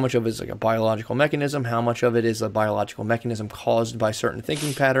 It's like how much of it is like a biological mechanism, how much of it is a biological mechanism caused by certain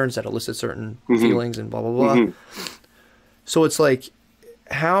thinking patterns that elicit certain feelings and blah blah blah. So it's like,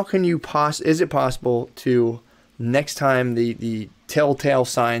 how can you is it possible to, next time the telltale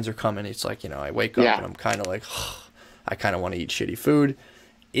signs are coming, it's like, you know, I wake up and I'm kind of like, I kind of want to eat shitty food.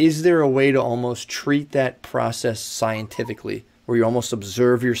 Is there a way to almost treat that process scientifically, where you almost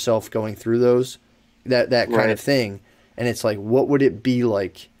observe yourself going through those? That kind of thing, and it's like, what would it be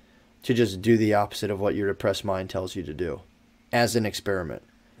like to just do the opposite of what your depressed mind tells you to do, as an experiment?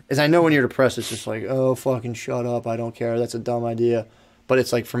 As I know, when you're depressed, it's just like, oh, fucking shut up, I don't care, that's a dumb idea. But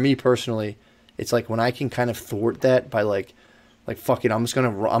it's like, for me personally, it's like when I can kind of thwart that by like fuck it, I'm gonna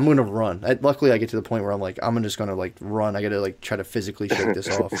run. Luckily, I get to the point where I'm like, I'm just gonna like run. I gotta like try to physically shake this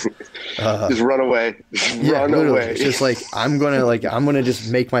off. Just run away. Run away. It's just like I'm gonna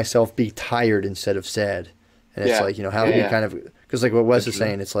just make myself be tired instead of sad. And it's like, you know, how do you kind of, because like what Wes is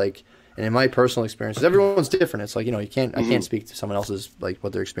saying, it's like, and in my personal experiences, everyone's different. It's like, you know, I can't speak to someone else's like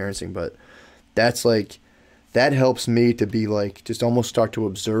what they're experiencing, but that's like, that helps me to be like, just almost start to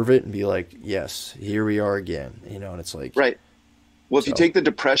observe it and be like, yes, here we are again, you know. And it's like, right. Well, if you take the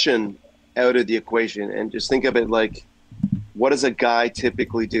depression out of the equation and just think of it like, what does a guy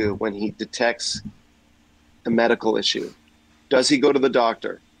typically do when he detects a medical issue? Does he go to the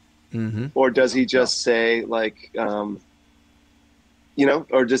doctor? Or does he just say like, you know,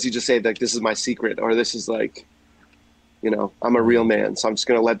 or does he just say like, this is my secret, or this is like, you know, I'm a real man, so I'm just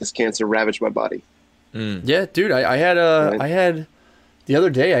going to let this cancer ravage my body. Yeah, dude, I had the other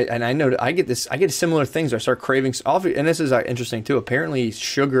day, I get similar things. I start craving, and this is interesting too. Apparently,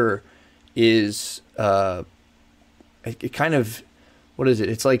 sugar is it kind of, what is it?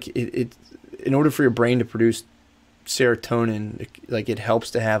 It's like it in order for your brain to produce serotonin, like it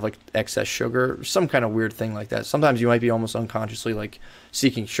helps to have like excess sugar, some kind of weird thing like that. Sometimes you might be almost unconsciously like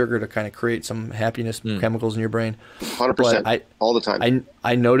seeking sugar to kind of create some happiness chemicals in your brain. 100%, all the time.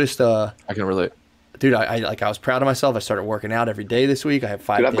 I noticed. I can relate. Dude, I was proud of myself. I started working out every day this week. I have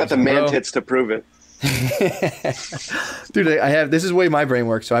 5 days. Dude, I've got the man tits to prove it. Dude, this is the way my brain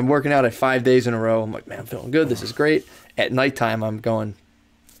works. So I'm working out at 5 days in a row. I'm like, man, I'm feeling good. This is great. At nighttime, I'm going,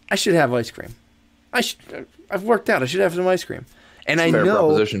 I should have ice cream. I've worked out. I should have some ice cream. And I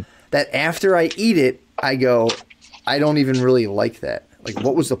know that after I eat it, I go, I don't even really like that. Like,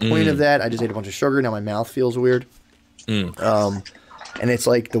 what was the point of that? I just ate a bunch of sugar. Now my mouth feels weird. And it's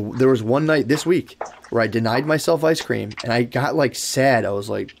like there was one night this week where I denied myself ice cream, and I got like sad. I was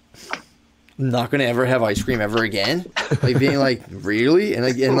like, I'm not gonna ever have ice cream ever again. Like being like, really? And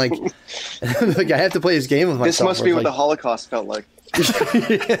like like I have to play this game with myself. This must be what the Holocaust felt like.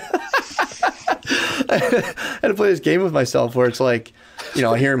 I had to play this game with myself where it's like, you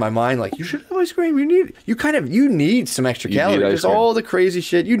know, I hear in my mind like, you should have ice cream. You need some extra calories. There's all the crazy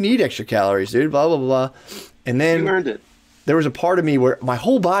shit. You need extra calories, dude. Blah blah blah. And then You earned it. there was a part of me where my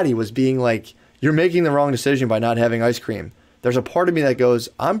whole body was being like, you're making the wrong decision by not having ice cream. There's a part of me that goes,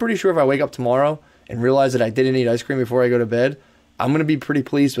 I'm pretty sure if I wake up tomorrow and realize that I didn't eat ice cream before I go to bed, I'm going to be pretty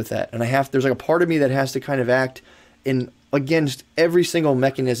pleased with that. And there's like a part of me that has to kind of act against every single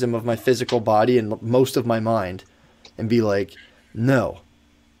mechanism of my physical body and most of my mind and be like, no,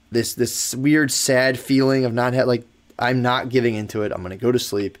 this weird, sad feeling of I'm not giving into it. I'm going to go to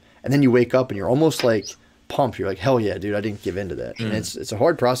sleep. And then you wake up and you're almost like pumped. You're like, hell yeah, dude, I didn't give into that. And it's a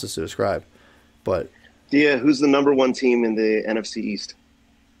hard process to describe, but. Yeah, who's the number one team in the NFC East?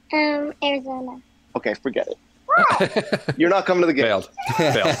 Arizona. Okay, forget it. You're not coming to the game.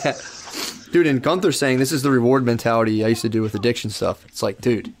 Failed. Dude, and Gunther's saying this is the reward mentality I used to do with addiction stuff. It's like,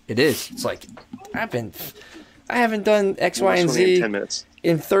 dude, it is. It's like, I haven't done X, Y, and Z 10 minutes.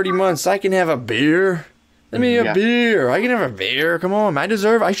 in 30 months. I can have a beer. Let me have a beer. I can have a beer. Come on, I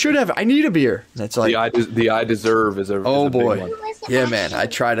need a beer. And it's like The I deserve is a big one. Yeah, man. I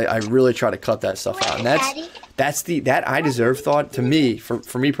really try to cut that stuff out. And that I deserve thought to me,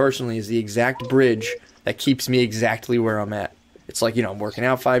 for me personally, is the exact bridge that keeps me exactly where I'm at. It's like, you know, I'm working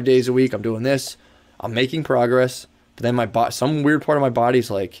out 5 days a week. I'm doing this. I'm making progress. But then some weird part of my body's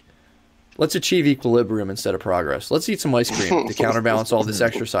like, let's achieve equilibrium instead of progress. Let's eat some ice cream to counterbalance all this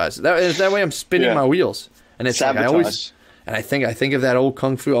exercise. That way I'm spinning my wheels. And it's Sabotage. I think of that old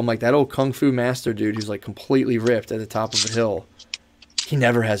kung fu. I'm like, that old kung fu master dude who's like completely ripped at the top of a hill. He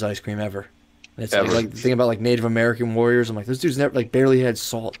never has ice cream ever. And it's like the thing about like Native American warriors. I'm like, those dudes never barely had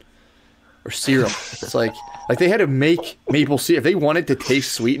salt or syrup. It's like they had to make maple syrup. If they wanted to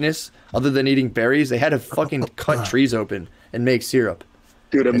taste sweetness other than eating berries, they had to fucking cut trees open and make syrup.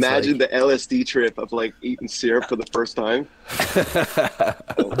 Dude, imagine the LSD trip of like eating syrup for the first time.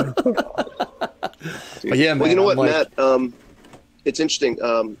 Oh my God. But yeah, man, well, you know what, Matt? It's interesting.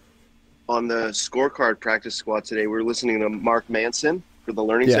 On the scorecard practice squad today, we were listening to Mark Manson for the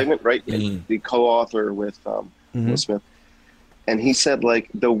learning segment, right? The co-author with Will Smith. And he said, like,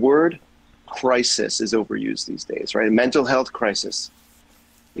 the word crisis is overused these days, right? Mental health crisis,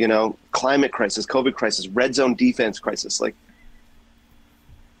 you know, climate crisis, COVID crisis, red zone defense crisis, like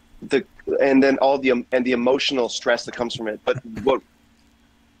and then all the emotional stress that comes from it. But what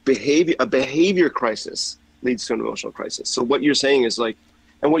a behavior crisis leads to an emotional crisis. So what you're saying is like,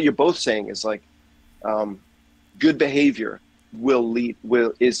 and what you're both saying is like, good behavior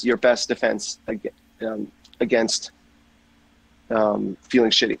is your best defense against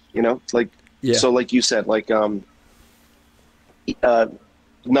feeling shitty, you know? It's like, so like you said, like,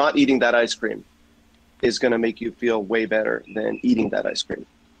 not eating that ice cream is going to make you feel way better than eating that ice cream.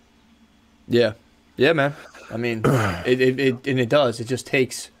 Yeah, man. I mean, it does. It just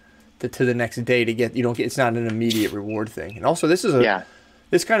takes to the next day to get. It's not an immediate reward thing. And also, this is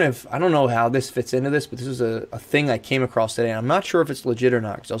this kind of, I don't know how this fits into this, but this is a thing I came across today. And I'm not sure if it's legit or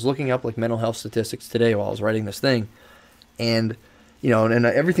not, because I was looking up like mental health statistics today while I was writing this thing, and and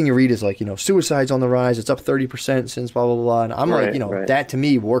everything you read is like, suicide's on the rise. It's up 30% since blah blah blah. And I'm that to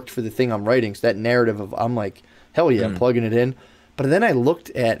me worked for the thing I'm writing. So that narrative of I'm like, hell yeah, I'm plugging it in. But then I looked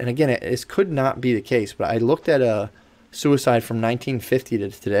at, and again, this could not be the case, but I looked at a suicide from 1950 to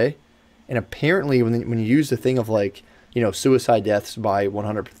today, and apparently when you use the thing of like, suicide deaths by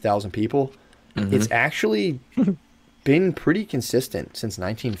 100,000 people, it's actually been pretty consistent since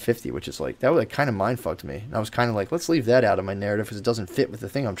 1950, which is like, that was like kind of mind fucked me. And I was kind of like, let's leave that out of my narrative because it doesn't fit with the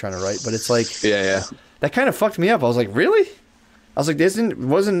thing I'm trying to write. But it's like, that kind of fucked me up. I was like, really? I was like,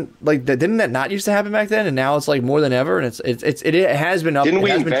 didn't that not used to happen back then? And now it's like more than ever. And it has been up. Didn't we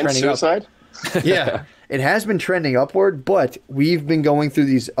invent suicide? Yeah, it has been trending upward, but we've been going through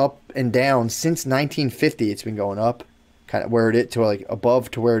these up and down since 1950. It's been going up, kind of where it is to like above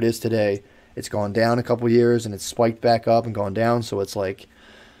to where it is today. It's gone down a couple years and it's spiked back up and gone down. So it's like,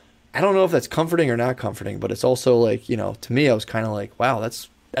 I don't know if that's comforting or not comforting, but it's also like, to me, I was kind of like, wow, that's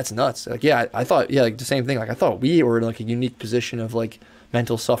nuts. Like, yeah, I thought, like the same thing. Like, I thought we were in like a unique position of like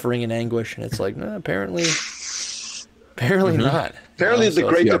mental suffering and anguish, and it's like, no, apparently not. Apparently, the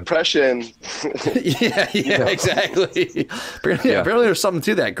Great Depression. yeah, exactly. Apparently, there's something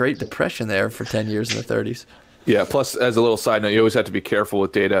to that Great Depression there for 10 years in the 30s. Yeah. Plus, as a little side note, you always have to be careful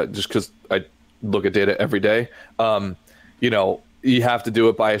with data, just because I look at data every day. you have to do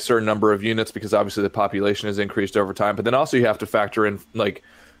it by a certain number of units because obviously the population has increased over time. But then also you have to factor in like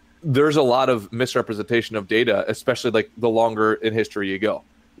there's a lot of misrepresentation of data, especially like the longer in history you go.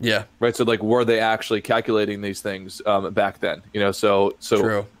 Yeah. Right. So like, were they actually calculating these things back then? You know, so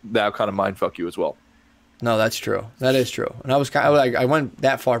True. that kind of mind fuck you as well. No, that's true. That is true. And I was kind of like, I went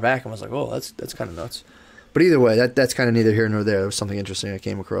that far back and was like, oh, that's kind of nuts. But either way, that's kind of neither here nor there. There was something interesting I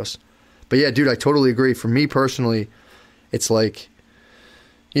came across. But yeah, dude, I totally agree. For me personally, it's like,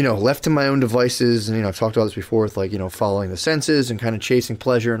 you know, left to my own devices, and, you know, I've talked about this before with, like, you know, following the senses and kind of chasing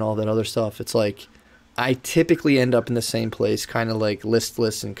pleasure and all that other stuff. It's like, I typically end up in the same place, kind of like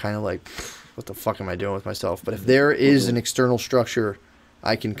listless and kind of like, what the fuck am I doing with myself? But if there is an external structure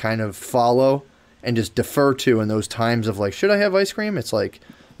I can kind of follow and just defer to in those times of like, should I have ice cream? It's like,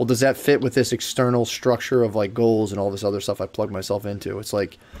 well, does that fit with this external structure of like goals and all this other stuff I plug myself into? It's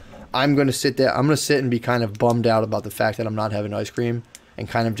like, I'm going to sit there, I'm going to sit and be kind of bummed out about the fact that I'm not having ice cream, and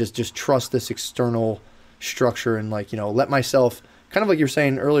kind of just trust this external structure and, like, you know, let myself, kind of like you were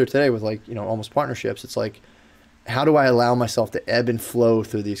saying earlier today with, like, you know, almost partnerships. It's like, how do I allow myself to ebb and flow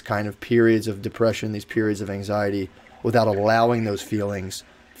through these kind of periods of depression, these periods of anxiety, without allowing those feelings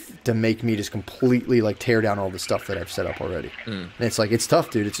to make me just completely like tear down all the stuff that I've set up already. And it's like, it's tough,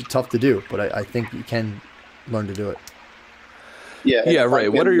 dude. It's tough to do, but I think you can learn to do it. Yeah, Ray,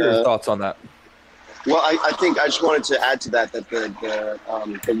 what are your thoughts on that? Well, I think I just wanted to add to that the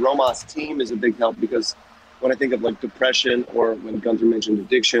Rhomas team is a big help, because when I think of like depression, or when Gunther mentioned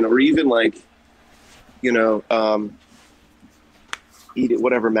addiction, or even like, you know, eat it,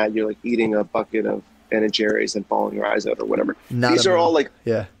 whatever, Matt, you're like eating a bucket of Ben and Jerry's and bawling your eyes out or whatever. These are all like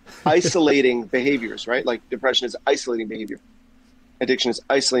isolating behaviors, right? Like depression is isolating behavior. Addiction is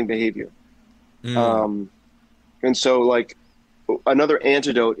isolating behavior. And so like, another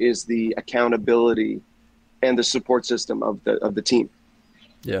antidote is the accountability and the support system of the team.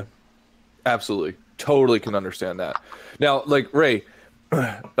 Yeah, absolutely, totally can understand that. Now, like Ray,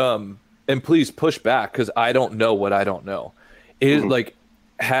 and please push back, because I don't know what I don't know. Is like,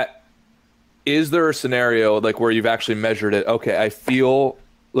 is there a scenario like where you've actually measured it? Okay, I feel,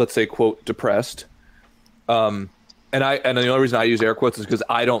 let's say, quote, depressed. And the only reason I use air quotes is because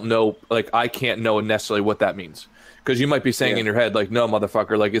I don't know, like, I can't know necessarily what that means. Because you might be saying in your head, like, no,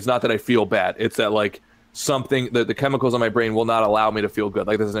 motherfucker, like, it's not that I feel bad. It's that, like, something that the chemicals in my brain will not allow me to feel good.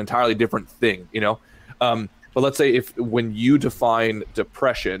 Like, this is an entirely different thing, you know? But let's say when you define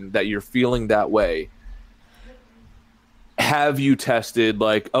depression, that you're feeling that way, have you tested,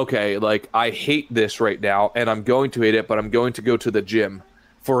 like, okay, like, I hate this right now, and I'm going to hate it, but I'm going to go to the gym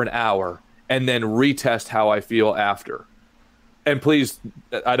for an hour and then retest how I feel after? And please,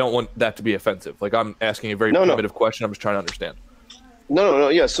 I don't want that to be offensive. Like, I'm asking a very primitive question. I'm just trying to understand. No.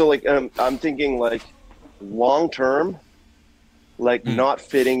 Yeah. So like, I'm thinking like long term, like not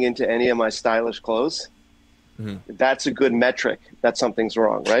fitting into any of my stylish clothes. That's a good metric that something's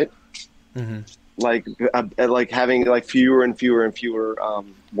wrong, right? Like having like fewer and fewer and fewer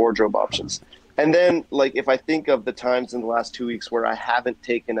wardrobe options. And then like, if I think of the times in the last 2 weeks where I haven't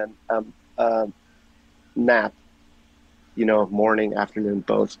taken a nap, you know, morning, afternoon,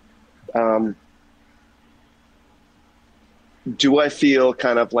 both. Do I feel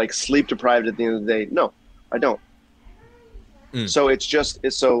kind of like sleep deprived at the end of the day? No, I don't. So it's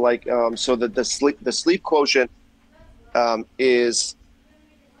so like, so that the sleep quotient is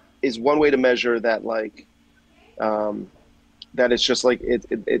one way to measure that, like, that it's just like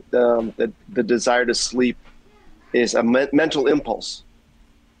the desire to sleep is a mental impulse.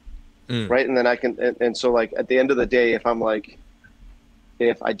 Right. And then I can, and so like at the end of the day, if I'm like,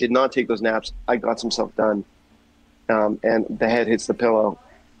 if I did not take those naps, I got some stuff done, and the head hits the pillow.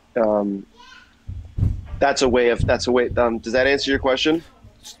 That's a way, does that answer your question?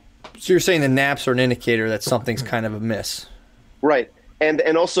 So you're saying the naps are an indicator that something's kind of amiss. Right. And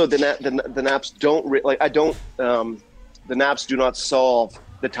also the naps don't the naps do not solve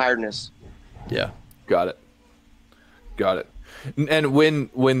the tiredness. Yeah. Got it. And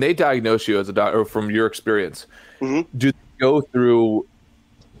when they diagnose you as a doctor, or from your experience, do they go through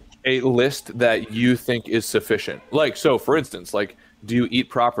a list that you think is sufficient? Like, so for instance, like, do you eat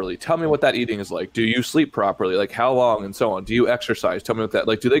properly? Tell me what that eating is like. Do you sleep properly? Like, how long, and so on? Do you exercise? Tell me what that,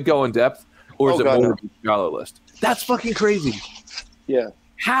 like, do they go in depth, or is it more of a scholar list? That's fucking crazy. Yeah.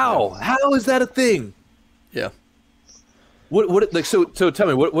 How is that a thing? Yeah. What like, so tell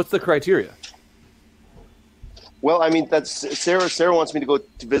me, what's the criteria? Well, I mean, that's Sarah wants me to go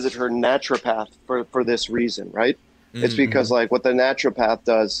to visit her naturopath for this reason, right? It's because like what the naturopath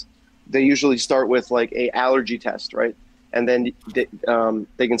does, they usually start with like a allergy test, right? And then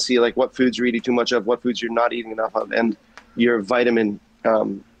they can see like what foods you're eating too much of, what foods you're not eating enough of. And your vitamin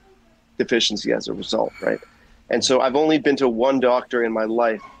deficiency as a result, right? And so I've only been to one doctor in my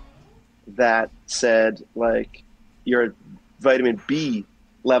life that said like your vitamin B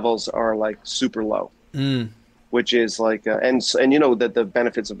levels are like super low, which is like, and you know that the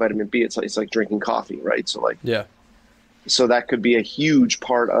benefits of vitamin B, it's like drinking coffee, right? So like, Yeah. So that could be a huge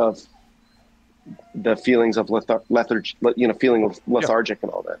part of the feelings of lethargy, you know, feeling of lethargic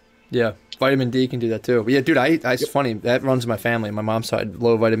and all that. Yeah, vitamin D can do that too. But yeah, dude, it's funny. That runs in my family. My mom's side,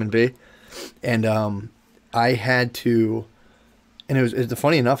 low vitamin B. And I had to, and it was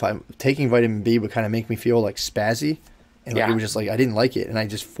funny enough, taking vitamin B would kind of make me feel like spazzy. And like, it was just like, I didn't like it. And I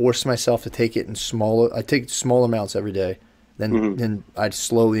just forced myself to take it in I take small amounts every day. Then I'd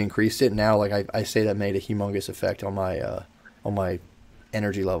slowly increase it. Now, like I say that made a humongous effect on my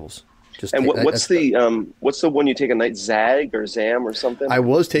energy levels. What's the one you take at night? Zag or Zam or something? I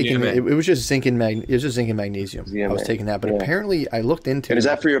was taking it was just zinc and magnesium. ZMA. I was taking that, but apparently I looked into. And is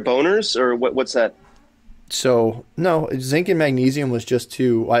that for your boners or what's that? So no, zinc and magnesium was just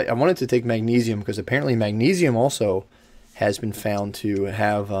I wanted to take magnesium because apparently magnesium also has been found to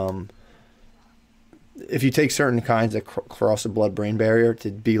have if you take certain kinds that cross the blood-brain barrier to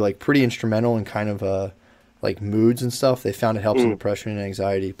be like pretty instrumental in kind of like moods and stuff. They found it helps in depression and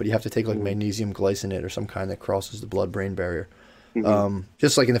anxiety, but you have to take like magnesium glycinate or some kind that crosses the blood-brain barrier.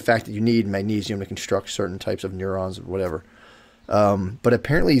 Just like in the fact that you need magnesium to construct certain types of neurons or whatever. But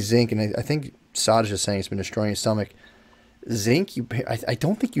apparently zinc, and I think Saj is saying it's been destroying his stomach. Zinc, I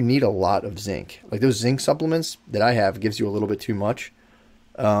don't think you need a lot of zinc. Like those zinc supplements that I have gives you a little bit too much.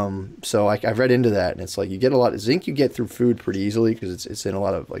 So I've read into that, and it's like you get a lot of zinc you get through food pretty easily because it's in a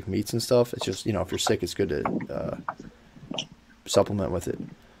lot of like meats and stuff. It's just, you know, if you're sick, it's good to supplement with it.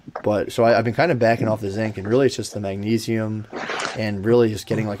 But so I've been kind of backing off the zinc, and really it's just the magnesium, and really just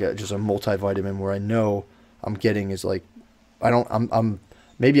getting like just a multivitamin where I know I'm getting is like I'm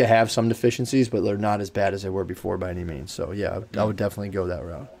maybe I have some deficiencies, but they're not as bad as they were before by any means. So yeah, I would definitely go that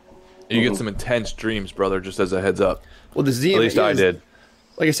route. You get some intense dreams, brother. Just as a heads up. Well, the ZMA, at least I did.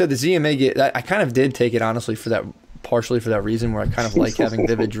 Like I said, the ZMA I kind of did take it honestly partially for that reason where I kind of like having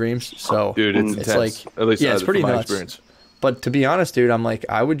vivid dreams. So dude, it's intense. Like, at least it's pretty nuts. Experience. But to be honest, dude, I'm like,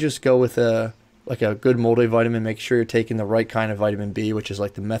 I would just go with a good multivitamin. Make sure you're taking the right kind of vitamin B, which is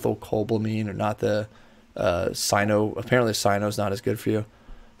like the methylcobalamin or not the cyano. Apparently, cyano's not as good for you.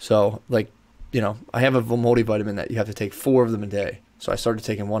 So like, you know, I have a multivitamin that you have to take 4 of them a day. So I started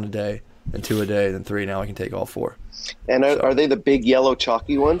taking 1 a day, then 2 a day, then 3. Now I can take all 4. And are they the big yellow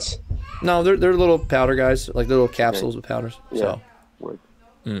chalky ones? No, they're little powder guys, like little capsules with powders. Yeah.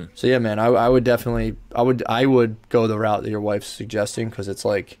 So yeah, man, I would definitely I would go the route that your wife's suggesting because it's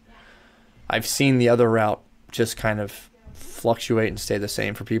like I've seen the other route just kind of fluctuate and stay the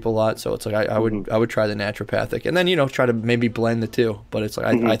same for people a lot. So it's like I would try the naturopathic and then, you know, try to maybe blend the two. But it's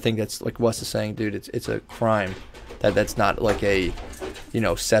like I think that's like Wes is saying, dude. It's a crime that's not like a, you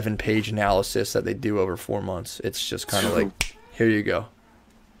know, 7-page analysis that they do over 4 months. It's just kind of like, here you go.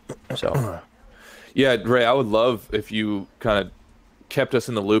 So yeah, Ray, I would love if you kind of kept us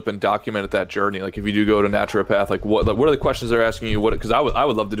in the loop and documented that journey. Like if you do go to naturopath, like what are the questions they're asking you? Because I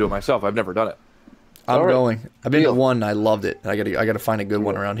would love to do it myself. I've never done it. I'm going. I've been to one. I loved it. I got to find a good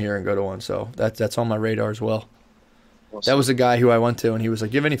one around here and go to one. So that's on my radar as well. Awesome. That was the guy who I went to, and he was like,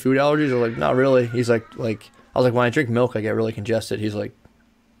 "Do you have any food allergies?" I was like, "Not really." He's like I was like, "When I drink milk, I get really congested." He's like,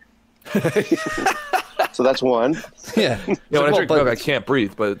 so that's one. Yeah. Yeah. When I drink milk, I can't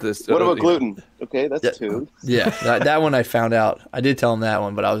breathe. But this. What about gluten? Okay, that's 2. Yeah, that one I found out. I did tell him that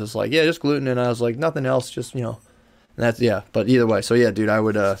one, but I was just like, yeah, just gluten, and I was like, nothing else, just, you know. And that's But either way, so yeah, dude, I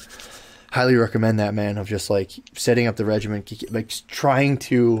would highly recommend that, man. Of just like setting up the regimen, like trying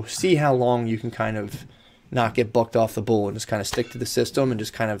to see how long you can kind of not get bucked off the bull and just kind of stick to the system and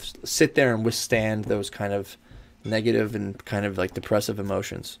just kind of sit there and withstand those kind of negative and kind of like depressive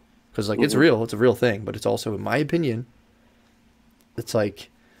emotions. Because like it's real, it's a real thing, but it's also, in my opinion, it's like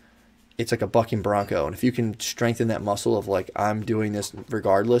a bucking bronco, and if you can strengthen that muscle of like I'm doing this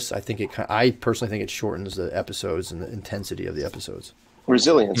regardless, I personally think it shortens the episodes and the intensity of the episodes.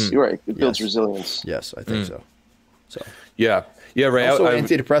 Resilience, you're right. It builds resilience. Yes, I think so. So yeah, Ray. Also,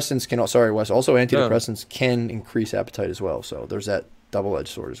 antidepressants can. Sorry, Wes. Also, antidepressants can increase appetite as well. So there's that double-edged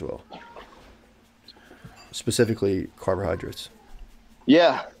sword as well. Specifically, carbohydrates.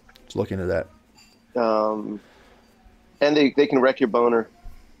 Yeah. Let's look into that. And they can wreck your boner.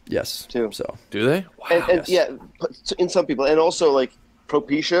 Yes. Too. So do they? Wow. And yeah, in some people, and also like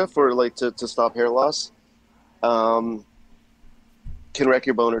Propecia for like to stop hair loss, can wreck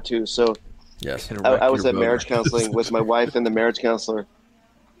your boner too. So yes, I was at marriage counseling with my wife and the marriage counselor,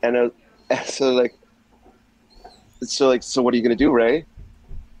 and so like so like, so what are you going to do, Ray?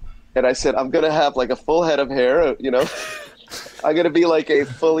 And I said, I'm going to have like a full head of hair, you know. I'm going to be like a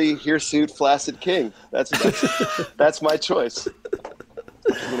fully hirsute flaccid king. That's my choice.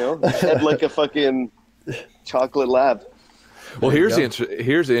 You know, head like a fucking chocolate lab. Well, here's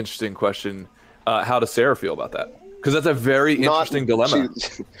the interesting question. How does Sarah feel about that? Because that's a very interesting dilemma.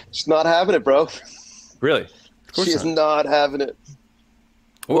 She's not having it, bro. Really? She is not having it.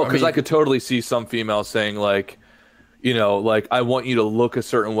 Well, because I could totally see some females saying like, you know, like, I want you to look a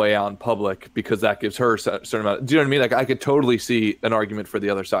certain way out in public because that gives her a certain amount. Do you know what I mean? Like, I could totally see an argument for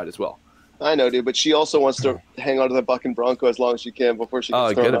the other side as well. I know, dude, but she also wants to hang on to the bucking Bronco as long as she can before she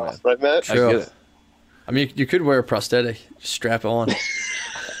gets thrown off. Right, Matt? True. I get it. I mean, you could wear a prosthetic. Just strap it on.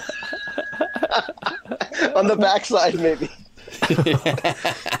 On the backside, maybe.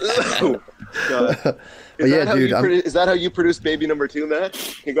 Is that how you produced baby number 2, Matt?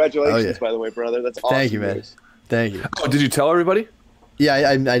 Congratulations, by the way, brother. That's awesome. Thank you, man. Thank you. Oh, did you tell everybody? Yeah,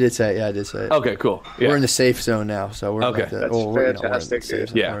 I did say it. Yeah, I did say it. Okay, cool. Yeah. We're in the safe zone now, so we're okay. That's fantastic,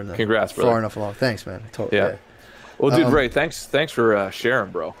 dude. Yeah, congrats, brother. Far enough along. Thanks, man. Totally. Yeah. Well, dude, Ray, thanks for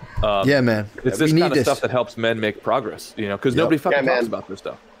sharing, bro. Yeah, man. It's this kind of stuff that helps men make progress, you know, because nobody fucking talks about this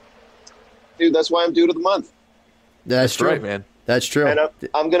stuff. Dude, that's why I'm dude of the month. That's true. Right, man. That's true. And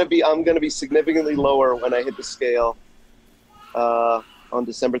I'm gonna be significantly lower when I hit the scale on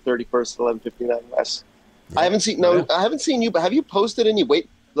December 31st at 11:59 West. I haven't seen you, but have you posted any weight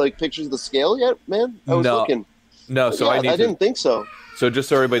like pictures of the scale yet, man? I was looking. No, so I didn't think so. So just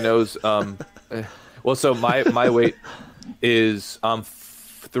so everybody knows, well, so my weight is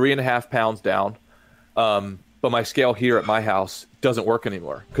 3.5 pounds down, but my scale here at my house doesn't work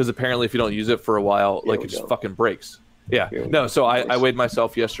anymore because apparently if you don't use it for a while, like it just fucking breaks. Yeah. No, so I weighed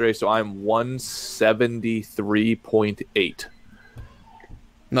myself yesterday, so I'm 173.8.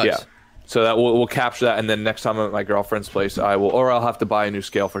 Nice. Yeah. So that we'll capture that, and then next time I'm at my girlfriend's place, I'll have to buy a new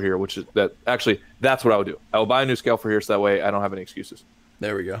scale for here, that's what I would do. I will buy a new scale for here, so that way I don't have any excuses.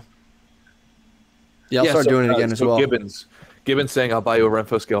 There we go. Yeah, I'll start doing it again as well. Gibbons saying I'll buy you a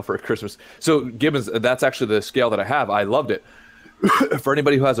Renfo scale for Christmas. So Gibbons, that's actually the scale that I have. I loved it. For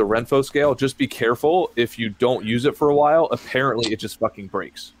anybody who has a Renfo scale, just be careful if you don't use it for a while. Apparently, it just fucking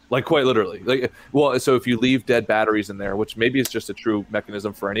breaks, like quite literally. Like, well, so if you leave dead batteries in there, which maybe is just a true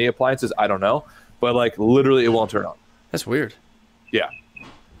mechanism for any appliances, I don't know, but like literally, it won't turn on. That's weird. Yeah,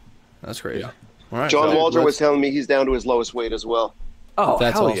 that's crazy. Yeah. All right, John Walter was telling me he's down to his lowest weight as well. Oh,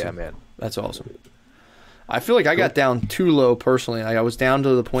 that's hell awesome. Yeah, man. That's awesome. I feel like I got down too low personally. Like I was down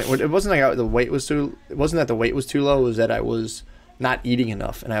to the point where it wasn't like the weight was too. It wasn't that the weight was too low. It was that I was not eating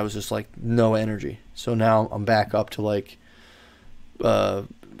enough, and I was just like no energy. So now I'm back up to like, I'm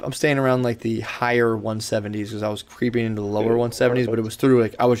staying around like the higher 170s because I was creeping into the lower 170s. But it was through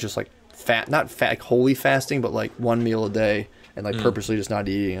like I was just like not like wholly fasting, but like one meal a day and like purposely just not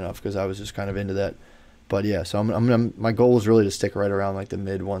eating enough because I was just kind of into that. But yeah, so I'm my goal is really to stick right around like the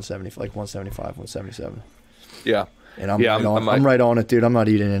mid 170, like 175, 177. Yeah. And I'm right on it, dude. I'm not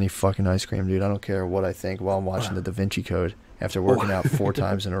eating any fucking ice cream, dude. I don't care what I think while I'm watching the Da Vinci Code after working out 4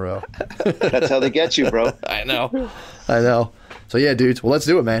 times in a row. That's how they get you, bro. I know. So yeah, dudes. Well, let's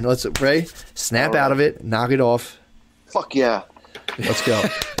do it, man. Ray, snap out of it, knock it off. Fuck yeah. Let's go.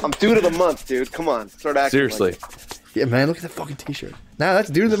 I'm dude of the month, dude. Come on, start acting. Seriously. Yeah, man. Look at that fucking T-shirt. Now that's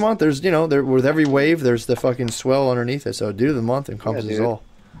dude of the month. There's there with every wave, there's the fucking swell underneath it. So dude of the month encompasses all.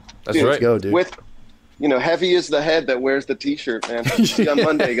 That's right. Let's go, dude. With heavy is the head that wears the T-shirt, man. See you on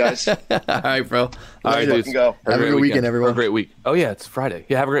Monday, guys. All right, bro. All right, dude. Go. Have a good weekend, everyone. Have a great week. Oh, yeah, it's Friday.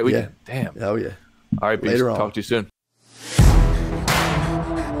 Yeah, have a great weekend. Yeah. Damn. Oh, yeah. All right, peace. Later on. Talk to you soon.